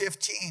 12 and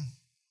 15.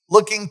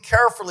 Looking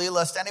carefully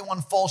lest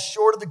anyone fall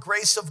short of the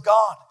grace of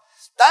God.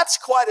 That's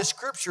quite a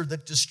scripture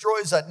that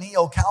destroys that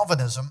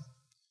neo-Calvinism.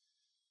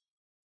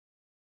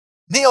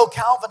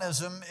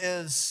 Neo-Calvinism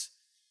is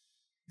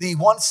the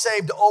once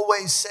saved,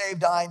 always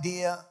saved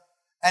idea.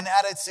 And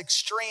at its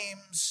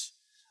extremes,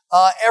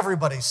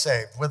 everybody's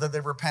saved, whether they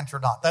repent or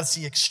not. That's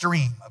the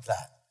extreme of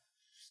that.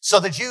 So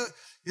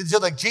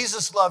like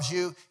Jesus loves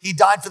you. He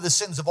died for the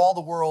sins of all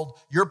the world.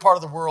 You're part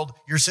of the world.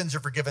 Your sins are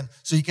forgiven.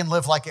 So you can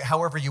live like it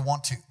however you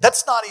want to.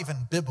 That's not even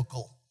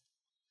biblical.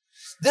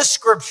 This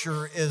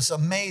scripture is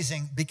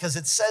amazing because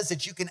it says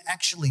that you can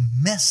actually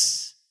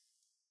miss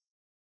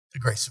the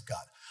grace of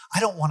God.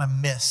 I don't want to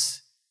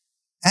miss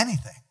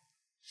anything.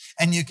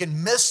 And you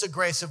can miss the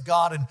grace of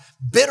God, and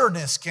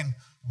bitterness can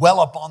well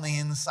up on the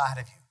inside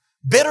of you.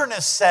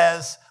 Bitterness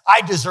says,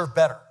 I deserve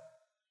better.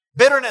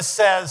 Bitterness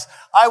says,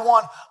 I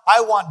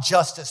want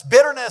justice.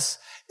 Bitterness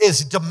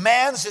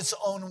demands its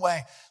own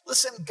way.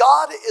 Listen,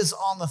 God is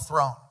on the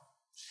throne.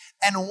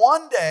 And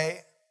one day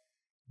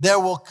there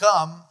will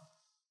come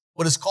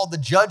what is called the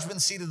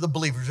judgment seat of the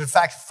believers. In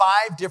fact,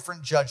 5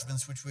 different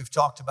judgments, which we've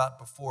talked about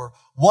before.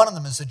 One of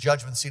them is the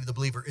judgment seat of the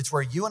believer. It's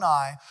where you and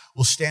I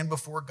will stand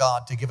before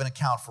God to give an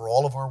account for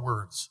all of our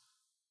words.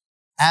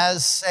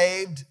 As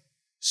saved,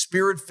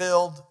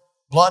 spirit-filled,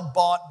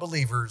 blood-bought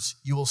believers,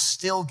 you will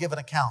still give an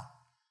account.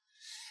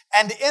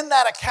 And in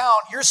that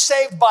account, you're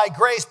saved by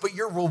grace, but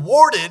you're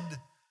rewarded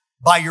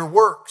by your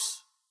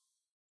works.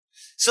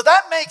 So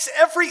that makes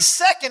every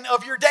second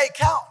of your day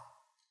count.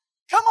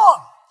 Come on.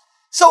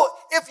 So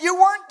if you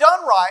weren't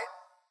done right,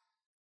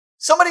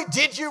 somebody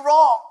did you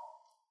wrong,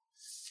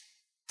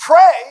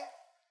 pray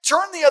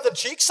Turn the other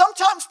cheek.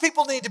 Sometimes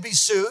people need to be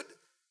sued.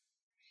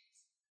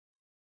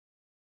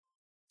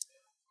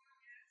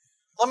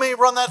 Let me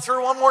run that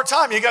through one more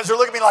time. You guys are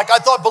looking at me like I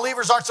thought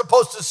believers aren't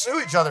supposed to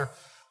sue each other.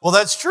 Well,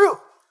 that's true.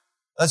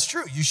 That's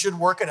true. You should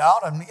work it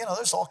out. And,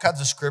 there's all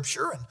kinds of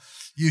scripture, and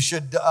you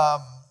should,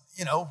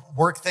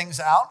 work things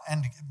out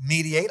and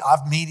mediate.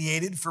 I've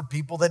mediated for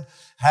people that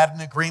had an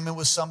agreement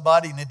with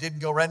somebody and it didn't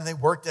go right, and they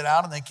worked it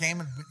out and they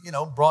came and,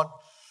 brought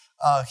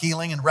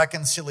healing and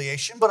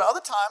reconciliation. But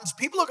other times,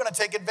 people are going to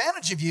take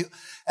advantage of you,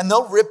 and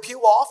they'll rip you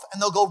off,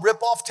 and they'll go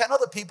rip off 10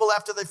 other people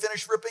after they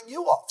finish ripping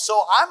you off.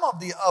 So I'm of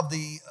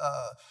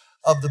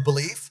the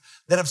belief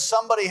that if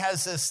somebody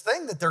has this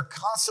thing that they're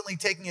constantly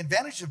taking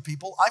advantage of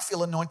people, I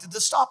feel anointed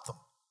to stop them.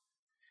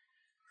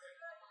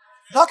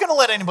 I'm not going to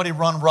let anybody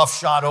run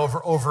roughshod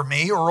over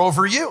me or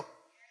over you. One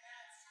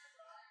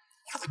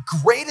of the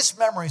greatest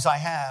memories I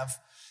have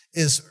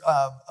is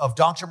of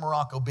Dr.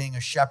 Morocco being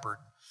a shepherd.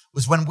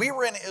 Was when we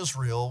were in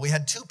Israel. We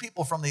had two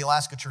people from the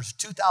Alaska church,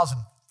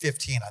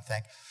 2015, I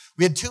think.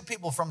 We had two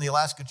people from the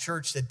Alaska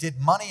church that did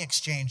money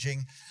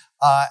exchanging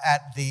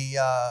at the,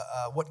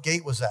 what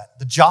gate was that?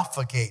 The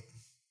Jaffa gate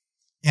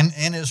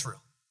in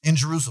Israel, in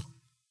Jerusalem.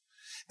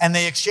 And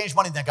they exchanged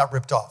money and they got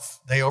ripped off.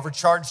 They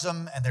overcharged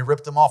them and they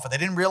ripped them off. And they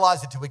didn't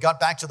realize it until we got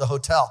back to the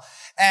hotel.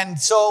 And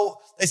so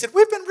they said,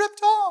 we've been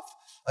ripped off.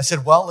 I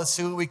said, well, let's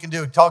see what we can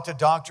do. Talk to a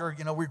doctor.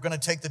 We're going to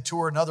take the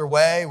tour another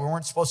way. We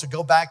weren't supposed to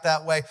go back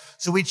that way.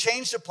 So we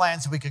changed the plan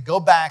so we could go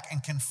back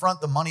and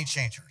confront the money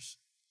changers.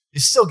 You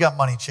still got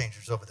money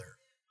changers over there.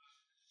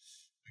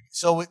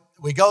 So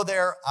we go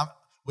there.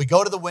 We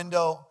go to the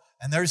window,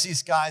 and there's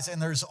these guys,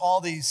 and there's all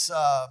these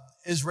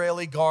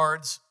Israeli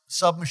guards,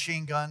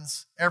 submachine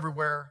guns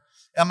everywhere.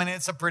 I mean,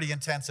 it's a pretty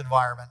intense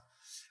environment.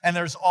 And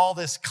there's all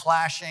this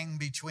clashing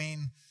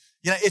between...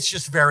 it's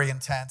just very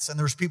intense. And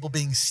there's people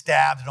being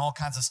stabbed and all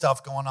kinds of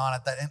stuff going on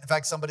at that. In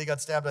fact, somebody got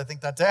stabbed, I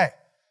think, that day.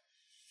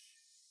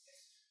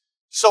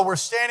 So we're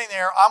standing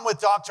there. I'm with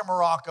Dr.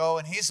 Morocco,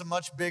 and he's a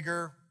much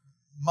bigger,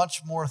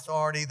 much more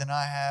authority than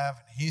I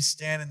have. And he's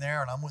standing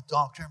there, and I'm with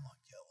Doctor. I'm like,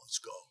 yeah, let's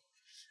go.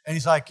 And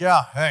he's like,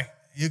 yeah, hey,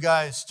 you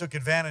guys took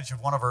advantage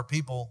of one of our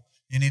people.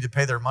 You need to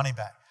pay their money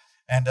back.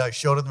 And I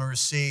showed him the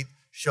receipt,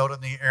 showed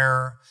him the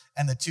error,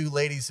 and the two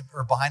ladies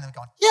are behind them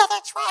going, yeah,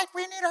 that's right,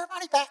 we need our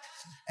money back.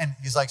 And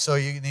he's like, so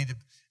you need to,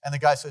 and the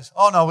guy says,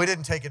 oh no, we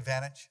didn't take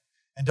advantage.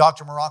 And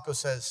Dr. Morocco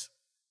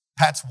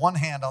pats one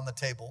hand on the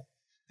table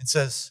and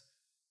says,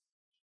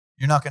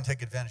 you're not going to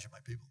take advantage of my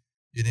people.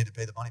 You need to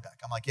pay the money back.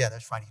 I'm like, yeah,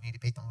 that's right, you need to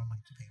pay the money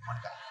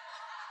back.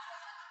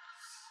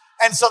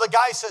 And so the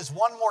guy says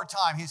one more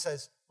time, he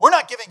says, we're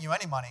not giving you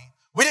any money.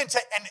 We didn't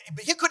take,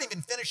 but he couldn't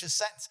even finish his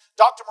sentence.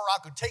 Dr.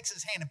 Morocco takes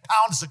his hand and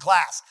pounds the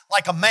glass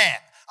like a man.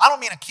 I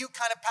don't mean a cute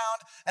kind of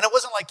pound, and it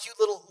wasn't like cute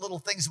little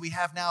things we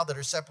have now that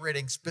are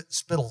separating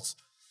spittles.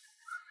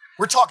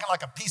 We're talking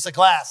like a piece of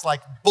glass,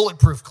 like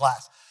bulletproof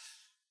glass.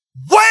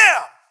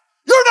 Wham!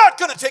 You're not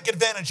going to take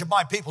advantage of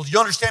my people. Do you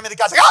understand me? The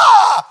guy's like,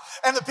 ah!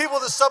 And the people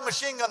with the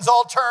submachine guns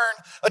all turn.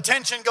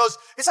 Attention goes,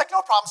 he's like,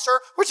 no problem, sir.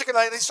 We're just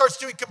going to, he starts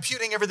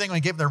computing everything and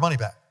he gave them their money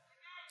back.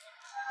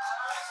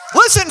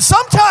 Listen,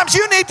 sometimes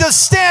you need to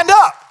stand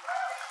up.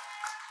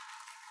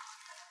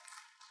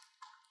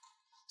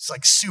 It's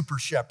like super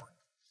shepherd.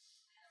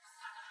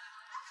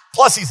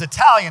 Plus, he's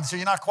Italian, so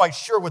you're not quite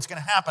sure what's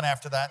going to happen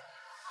after that.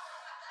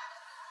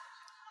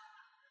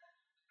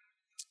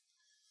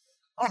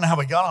 I don't know how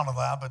we got onto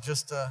that, but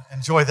just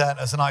enjoy that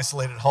as an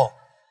isolated whole.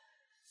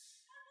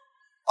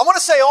 I want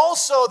to say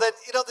also that,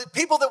 the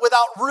people that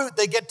without root,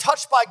 they get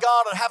touched by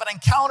God and have an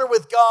encounter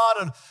with God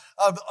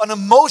and an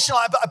emotional,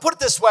 I put it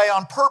this way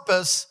on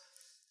purpose.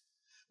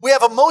 We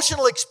have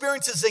emotional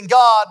experiences in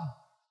God,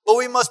 but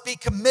we must be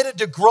committed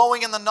to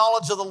growing in the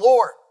knowledge of the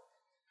Lord,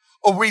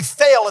 or we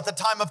fail at the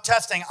time of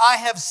testing. I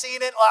have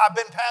seen it. I've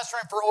been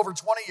pastoring for over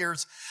 20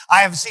 years.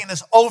 I have seen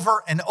this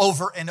over and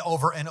over and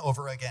over and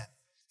over again.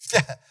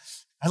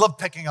 I love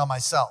picking on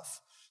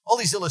myself. All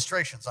these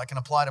illustrations I can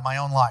apply to my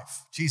own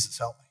life. Jesus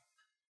help me.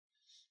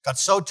 Got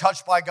so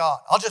touched by God.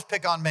 I'll just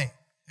pick on me.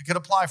 It could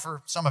apply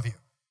for some of you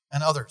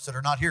and others that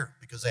are not here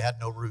because they had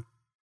no root.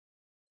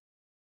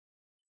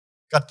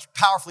 Got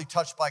powerfully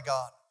touched by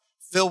God,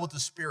 filled with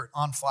the Spirit,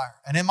 on fire.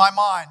 And in my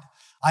mind,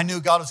 I knew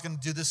God was going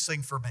to do this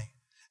thing for me.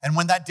 And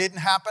when that didn't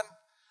happen,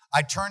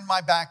 I turned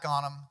my back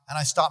on him and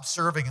I stopped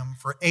serving him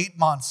for 8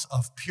 months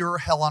of pure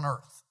hell on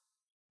earth.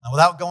 Now,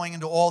 without going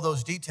into all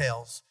those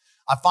details,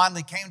 I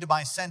finally came to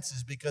my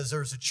senses because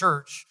there's a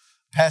church,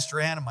 Pastor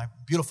Ann and my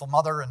beautiful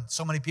mother and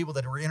so many people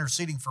that were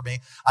interceding for me.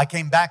 I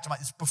came back to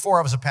it's before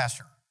I was a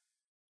pastor.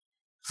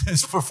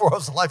 It's before I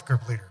was a life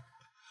group leader.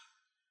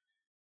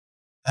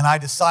 And I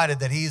decided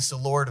that he is the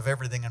Lord of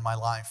everything in my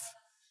life.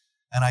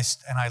 And I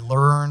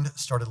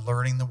started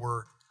learning the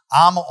word.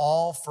 I'm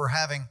all for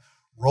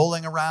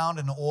rolling around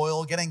in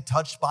oil, getting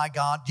touched by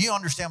God. Do you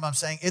understand what I'm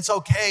saying? It's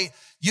okay.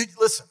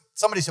 Listen,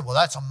 somebody said, well,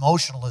 that's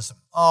emotionalism.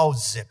 Oh,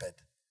 zip it.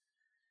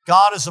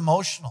 God is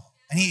emotional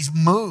and he's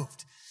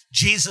moved.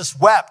 Jesus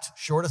wept,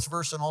 shortest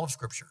verse in all of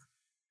Scripture.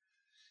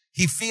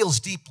 He feels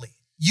deeply.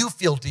 You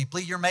feel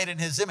deeply. You're made in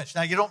his image.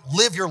 Now, you don't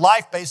live your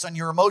life based on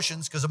your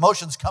emotions because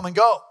emotions come and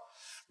go.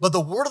 But the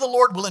word of the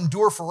Lord will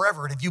endure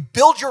forever. And if you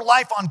build your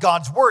life on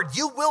God's word,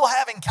 you will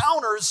have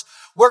encounters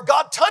where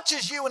God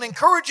touches you and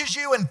encourages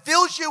you and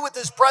fills you with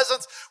his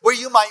presence, where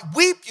you might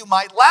weep, you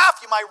might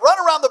laugh, you might run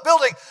around the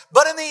building.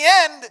 But in the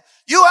end,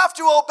 you have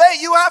to obey.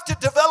 You have to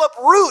develop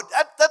root.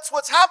 That's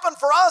what's happened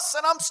for us.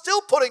 And I'm still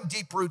putting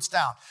deep roots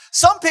down.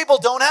 Some people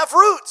don't have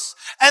roots.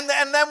 And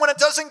then when it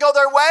doesn't go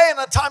their way in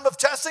a time of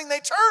testing, they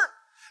turn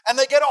and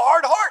they get a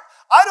hard heart.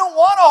 I don't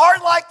want a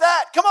heart like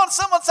that. Come on,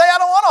 someone say, I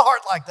don't want a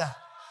heart like that.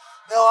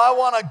 No, I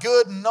want a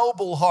good,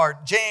 noble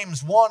heart.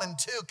 James 1 and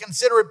 2,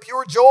 consider it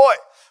pure joy,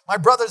 my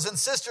brothers and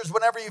sisters,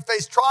 whenever you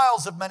face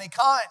trials of many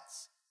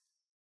kinds,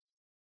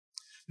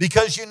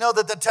 because you know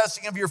that the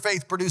testing of your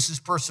faith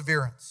produces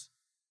perseverance.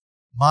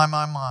 My.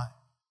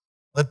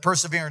 Let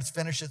perseverance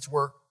finish its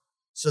work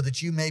so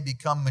that you may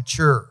become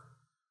mature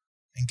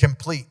and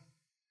complete,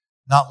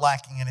 not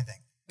lacking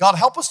anything. God,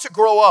 help us to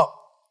grow up.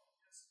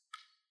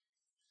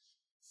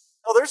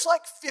 Oh, there's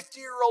like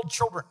 50-year-old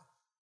children.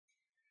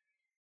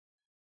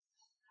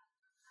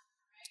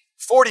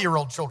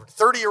 40-year-old children,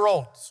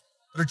 30-year-olds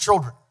that are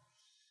children.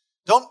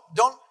 Don't,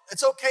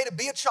 it's okay to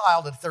be a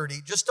child at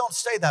 30. Just don't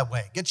stay that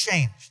way. Get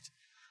changed.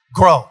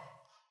 Grow.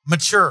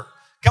 Mature.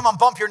 Come on,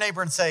 bump your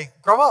neighbor and say,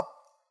 grow up.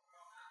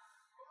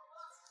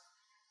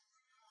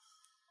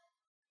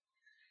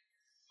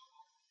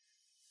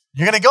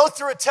 You're going to go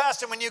through a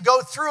test, and when you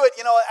go through it,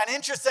 an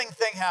interesting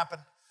thing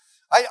happened.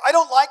 I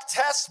don't like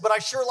tests, but I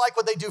sure like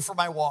what they do for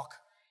my walk.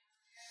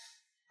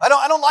 I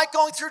don't like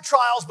going through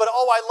trials, but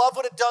I love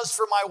what it does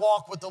for my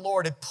walk with the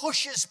Lord. It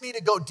pushes me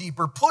to go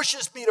deeper,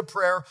 pushes me to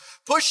prayer,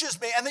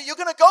 pushes me, and then you're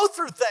going to go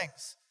through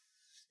things.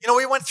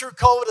 We went through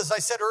COVID, as I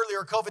said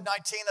earlier,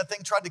 COVID-19, that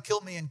thing tried to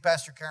kill me and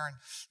Pastor Karen.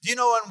 Do you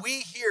know when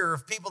we hear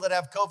of people that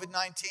have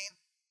COVID-19,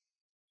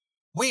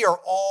 we are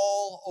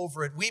all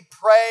over it. We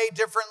pray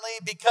differently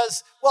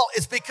because of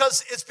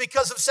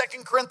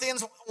 2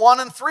 Corinthians 1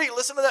 and 3.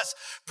 Listen to this.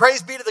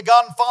 Praise be to the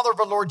God and Father of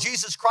our Lord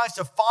Jesus Christ,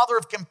 a Father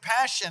of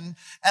compassion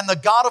and the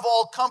God of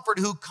all comfort,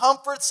 who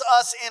comforts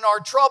us in our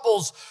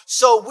troubles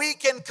so we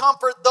can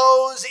comfort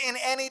those in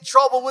any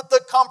trouble with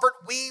the comfort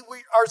we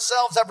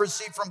ourselves have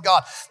received from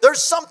God.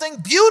 There's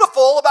something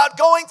beautiful about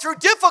going through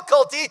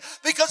difficulty,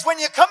 because when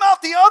you come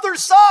out the other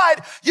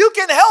side, you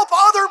can help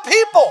other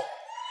people.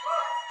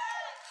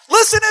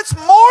 Listen, it's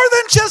more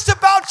than just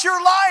about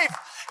your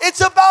life.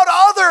 It's about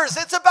others.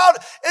 It's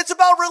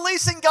about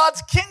releasing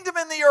God's kingdom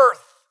in the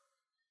earth.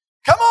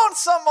 Come on,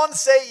 someone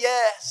say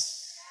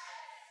yes.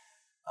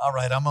 All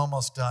right, I'm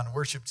almost done.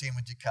 Worship team,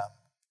 would you come?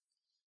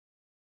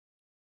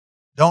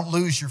 Don't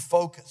lose your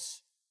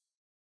focus.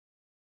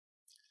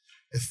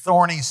 A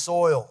thorny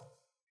soil.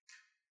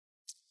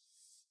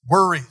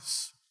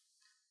 Worries.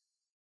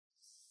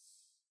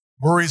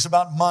 Worries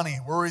about money,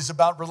 worries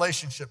about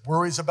relationship,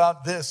 worries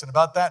about this and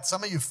about that.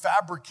 Some of you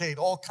fabricate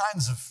all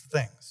kinds of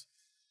things.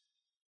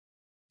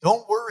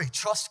 Don't worry,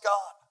 trust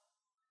God.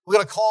 We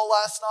got a call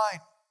last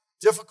night,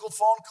 difficult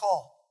phone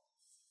call,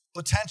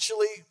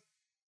 potentially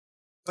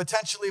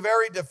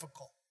very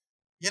difficult.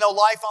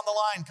 Life on the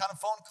line kind of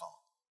phone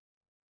call.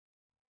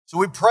 So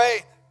we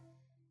prayed.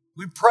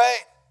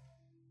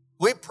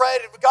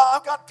 God,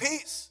 I've got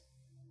peace.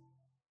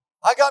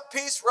 I got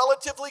peace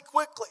relatively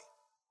quickly.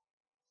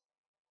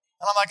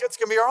 And I'm like, it's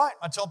going to be all right.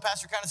 I told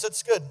Pastor Karen, I said,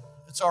 it's good.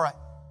 It's all right.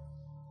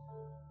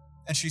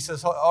 And she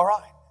says, all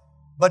right.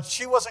 But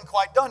she wasn't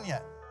quite done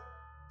yet.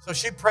 So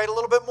she prayed a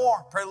little bit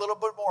more,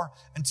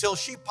 until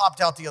she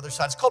popped out the other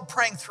side. It's called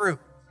praying through.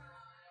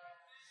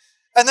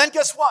 And then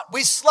guess what?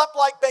 We slept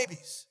like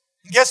babies.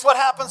 And guess what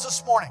happens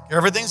this morning?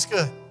 Everything's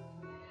good.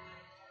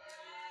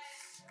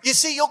 You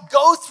see, you'll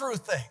go through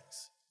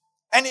things.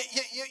 And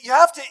you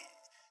have to,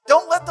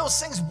 don't let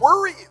those things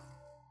worry you.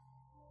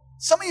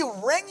 Some of you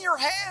wring your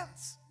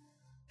hands.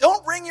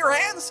 Don't wring your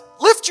hands.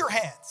 Lift your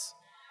hands.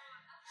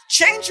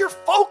 Change your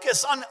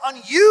focus on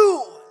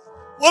you.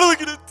 What are we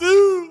going to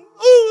do?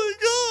 Oh my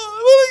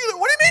God.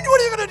 What do you mean,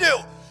 what are you going to do?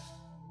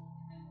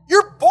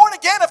 You're born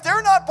again. If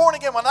they're not born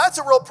again, well, that's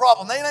a real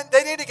problem.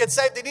 They need to get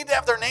saved. They need to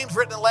have their names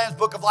written in the Lamb's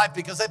Book of Life,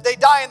 because if they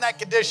die in that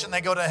condition,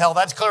 they go to hell.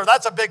 That's clear.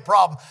 That's a big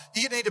problem.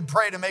 You need to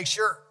pray to make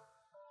sure.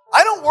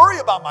 I don't worry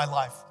about my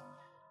life.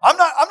 I'm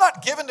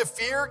not given to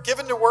fear,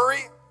 given to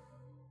worry.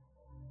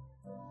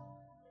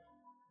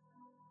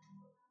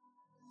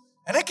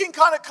 And it can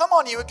kind of come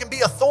on you. It can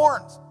be a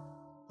thorn.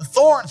 The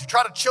thorns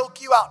try to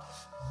choke you out.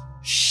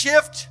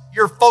 Shift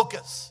your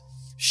focus.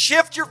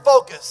 Shift your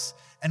focus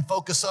and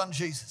focus on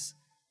Jesus.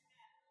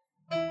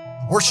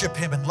 Worship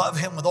him and love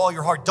him with all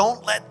your heart.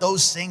 Don't let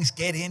those things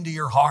get into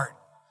your heart.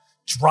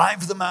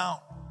 Drive them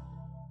out.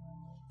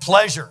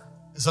 Pleasure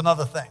is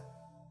another thing.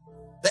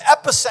 The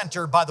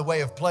epicenter, by the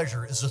way, of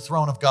pleasure is the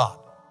throne of God.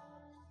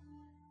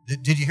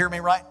 Did you hear me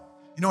right?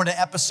 You know what an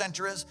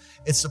epicenter is?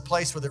 It's the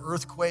place where the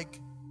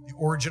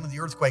origin of the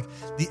earthquake,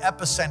 the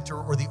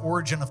epicenter or the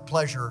origin of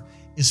pleasure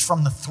is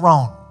from the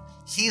throne.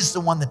 He's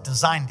the one that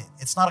designed it.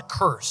 It's not a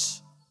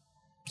curse.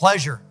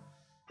 Pleasure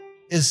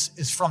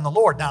is from the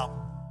Lord. Now,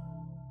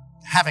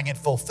 having it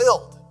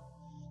fulfilled.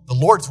 The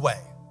Lord's way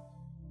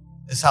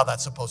is how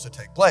that's supposed to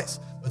take place.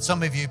 But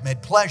some of you have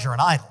made pleasure an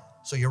idol,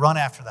 so you run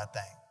after that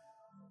thing.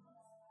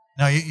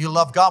 Now, you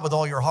love God with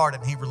all your heart,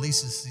 and he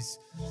releases these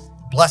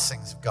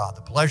blessings of God,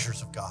 the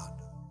pleasures of God.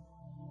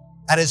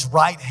 At his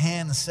right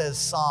hand, says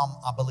Psalm,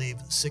 I believe,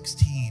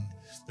 16,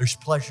 there's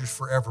pleasures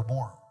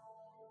forevermore.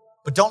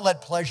 But don't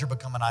let pleasure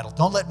become an idol.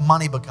 Don't let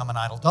money become an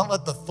idol. Don't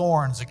let the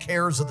thorns, the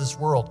cares of this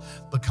world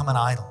become an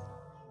idol.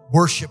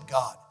 Worship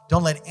God.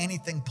 Don't let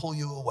anything pull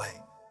you away.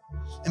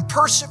 And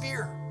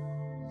persevere.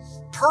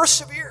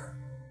 Persevere.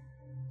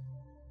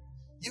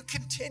 You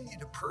continue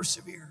to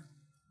persevere.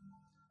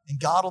 And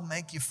God will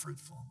make you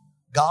fruitful.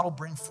 God will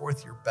bring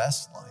forth your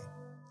best life.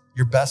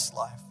 Your best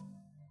life.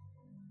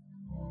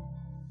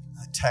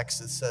 A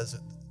text that says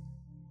it.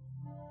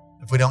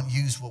 If we don't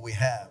use what we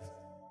have,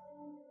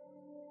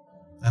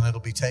 then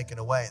it'll be taken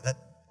away. That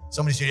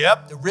somebody said,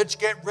 yep, the rich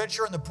get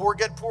richer and the poor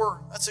get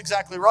poorer. That's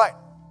exactly right.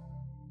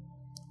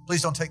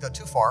 Please don't take that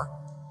too far.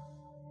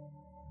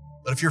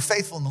 But if you're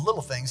faithful in the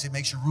little things, it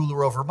makes you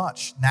ruler over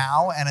much,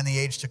 now and in the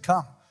age to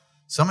come.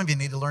 Some of you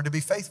need to learn to be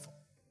faithful.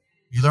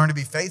 You learn to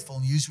be faithful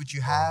and use what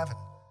you have.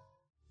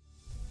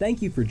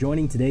 Thank you for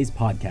joining today's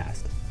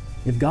podcast.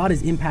 If God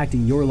is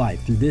impacting your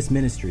life through this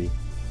ministry,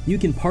 you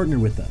can partner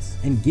with us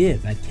and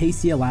give at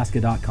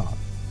kcalaska.com.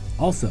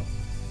 Also,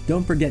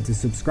 don't forget to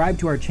subscribe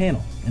to our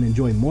channel and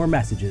enjoy more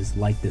messages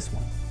like this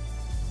one.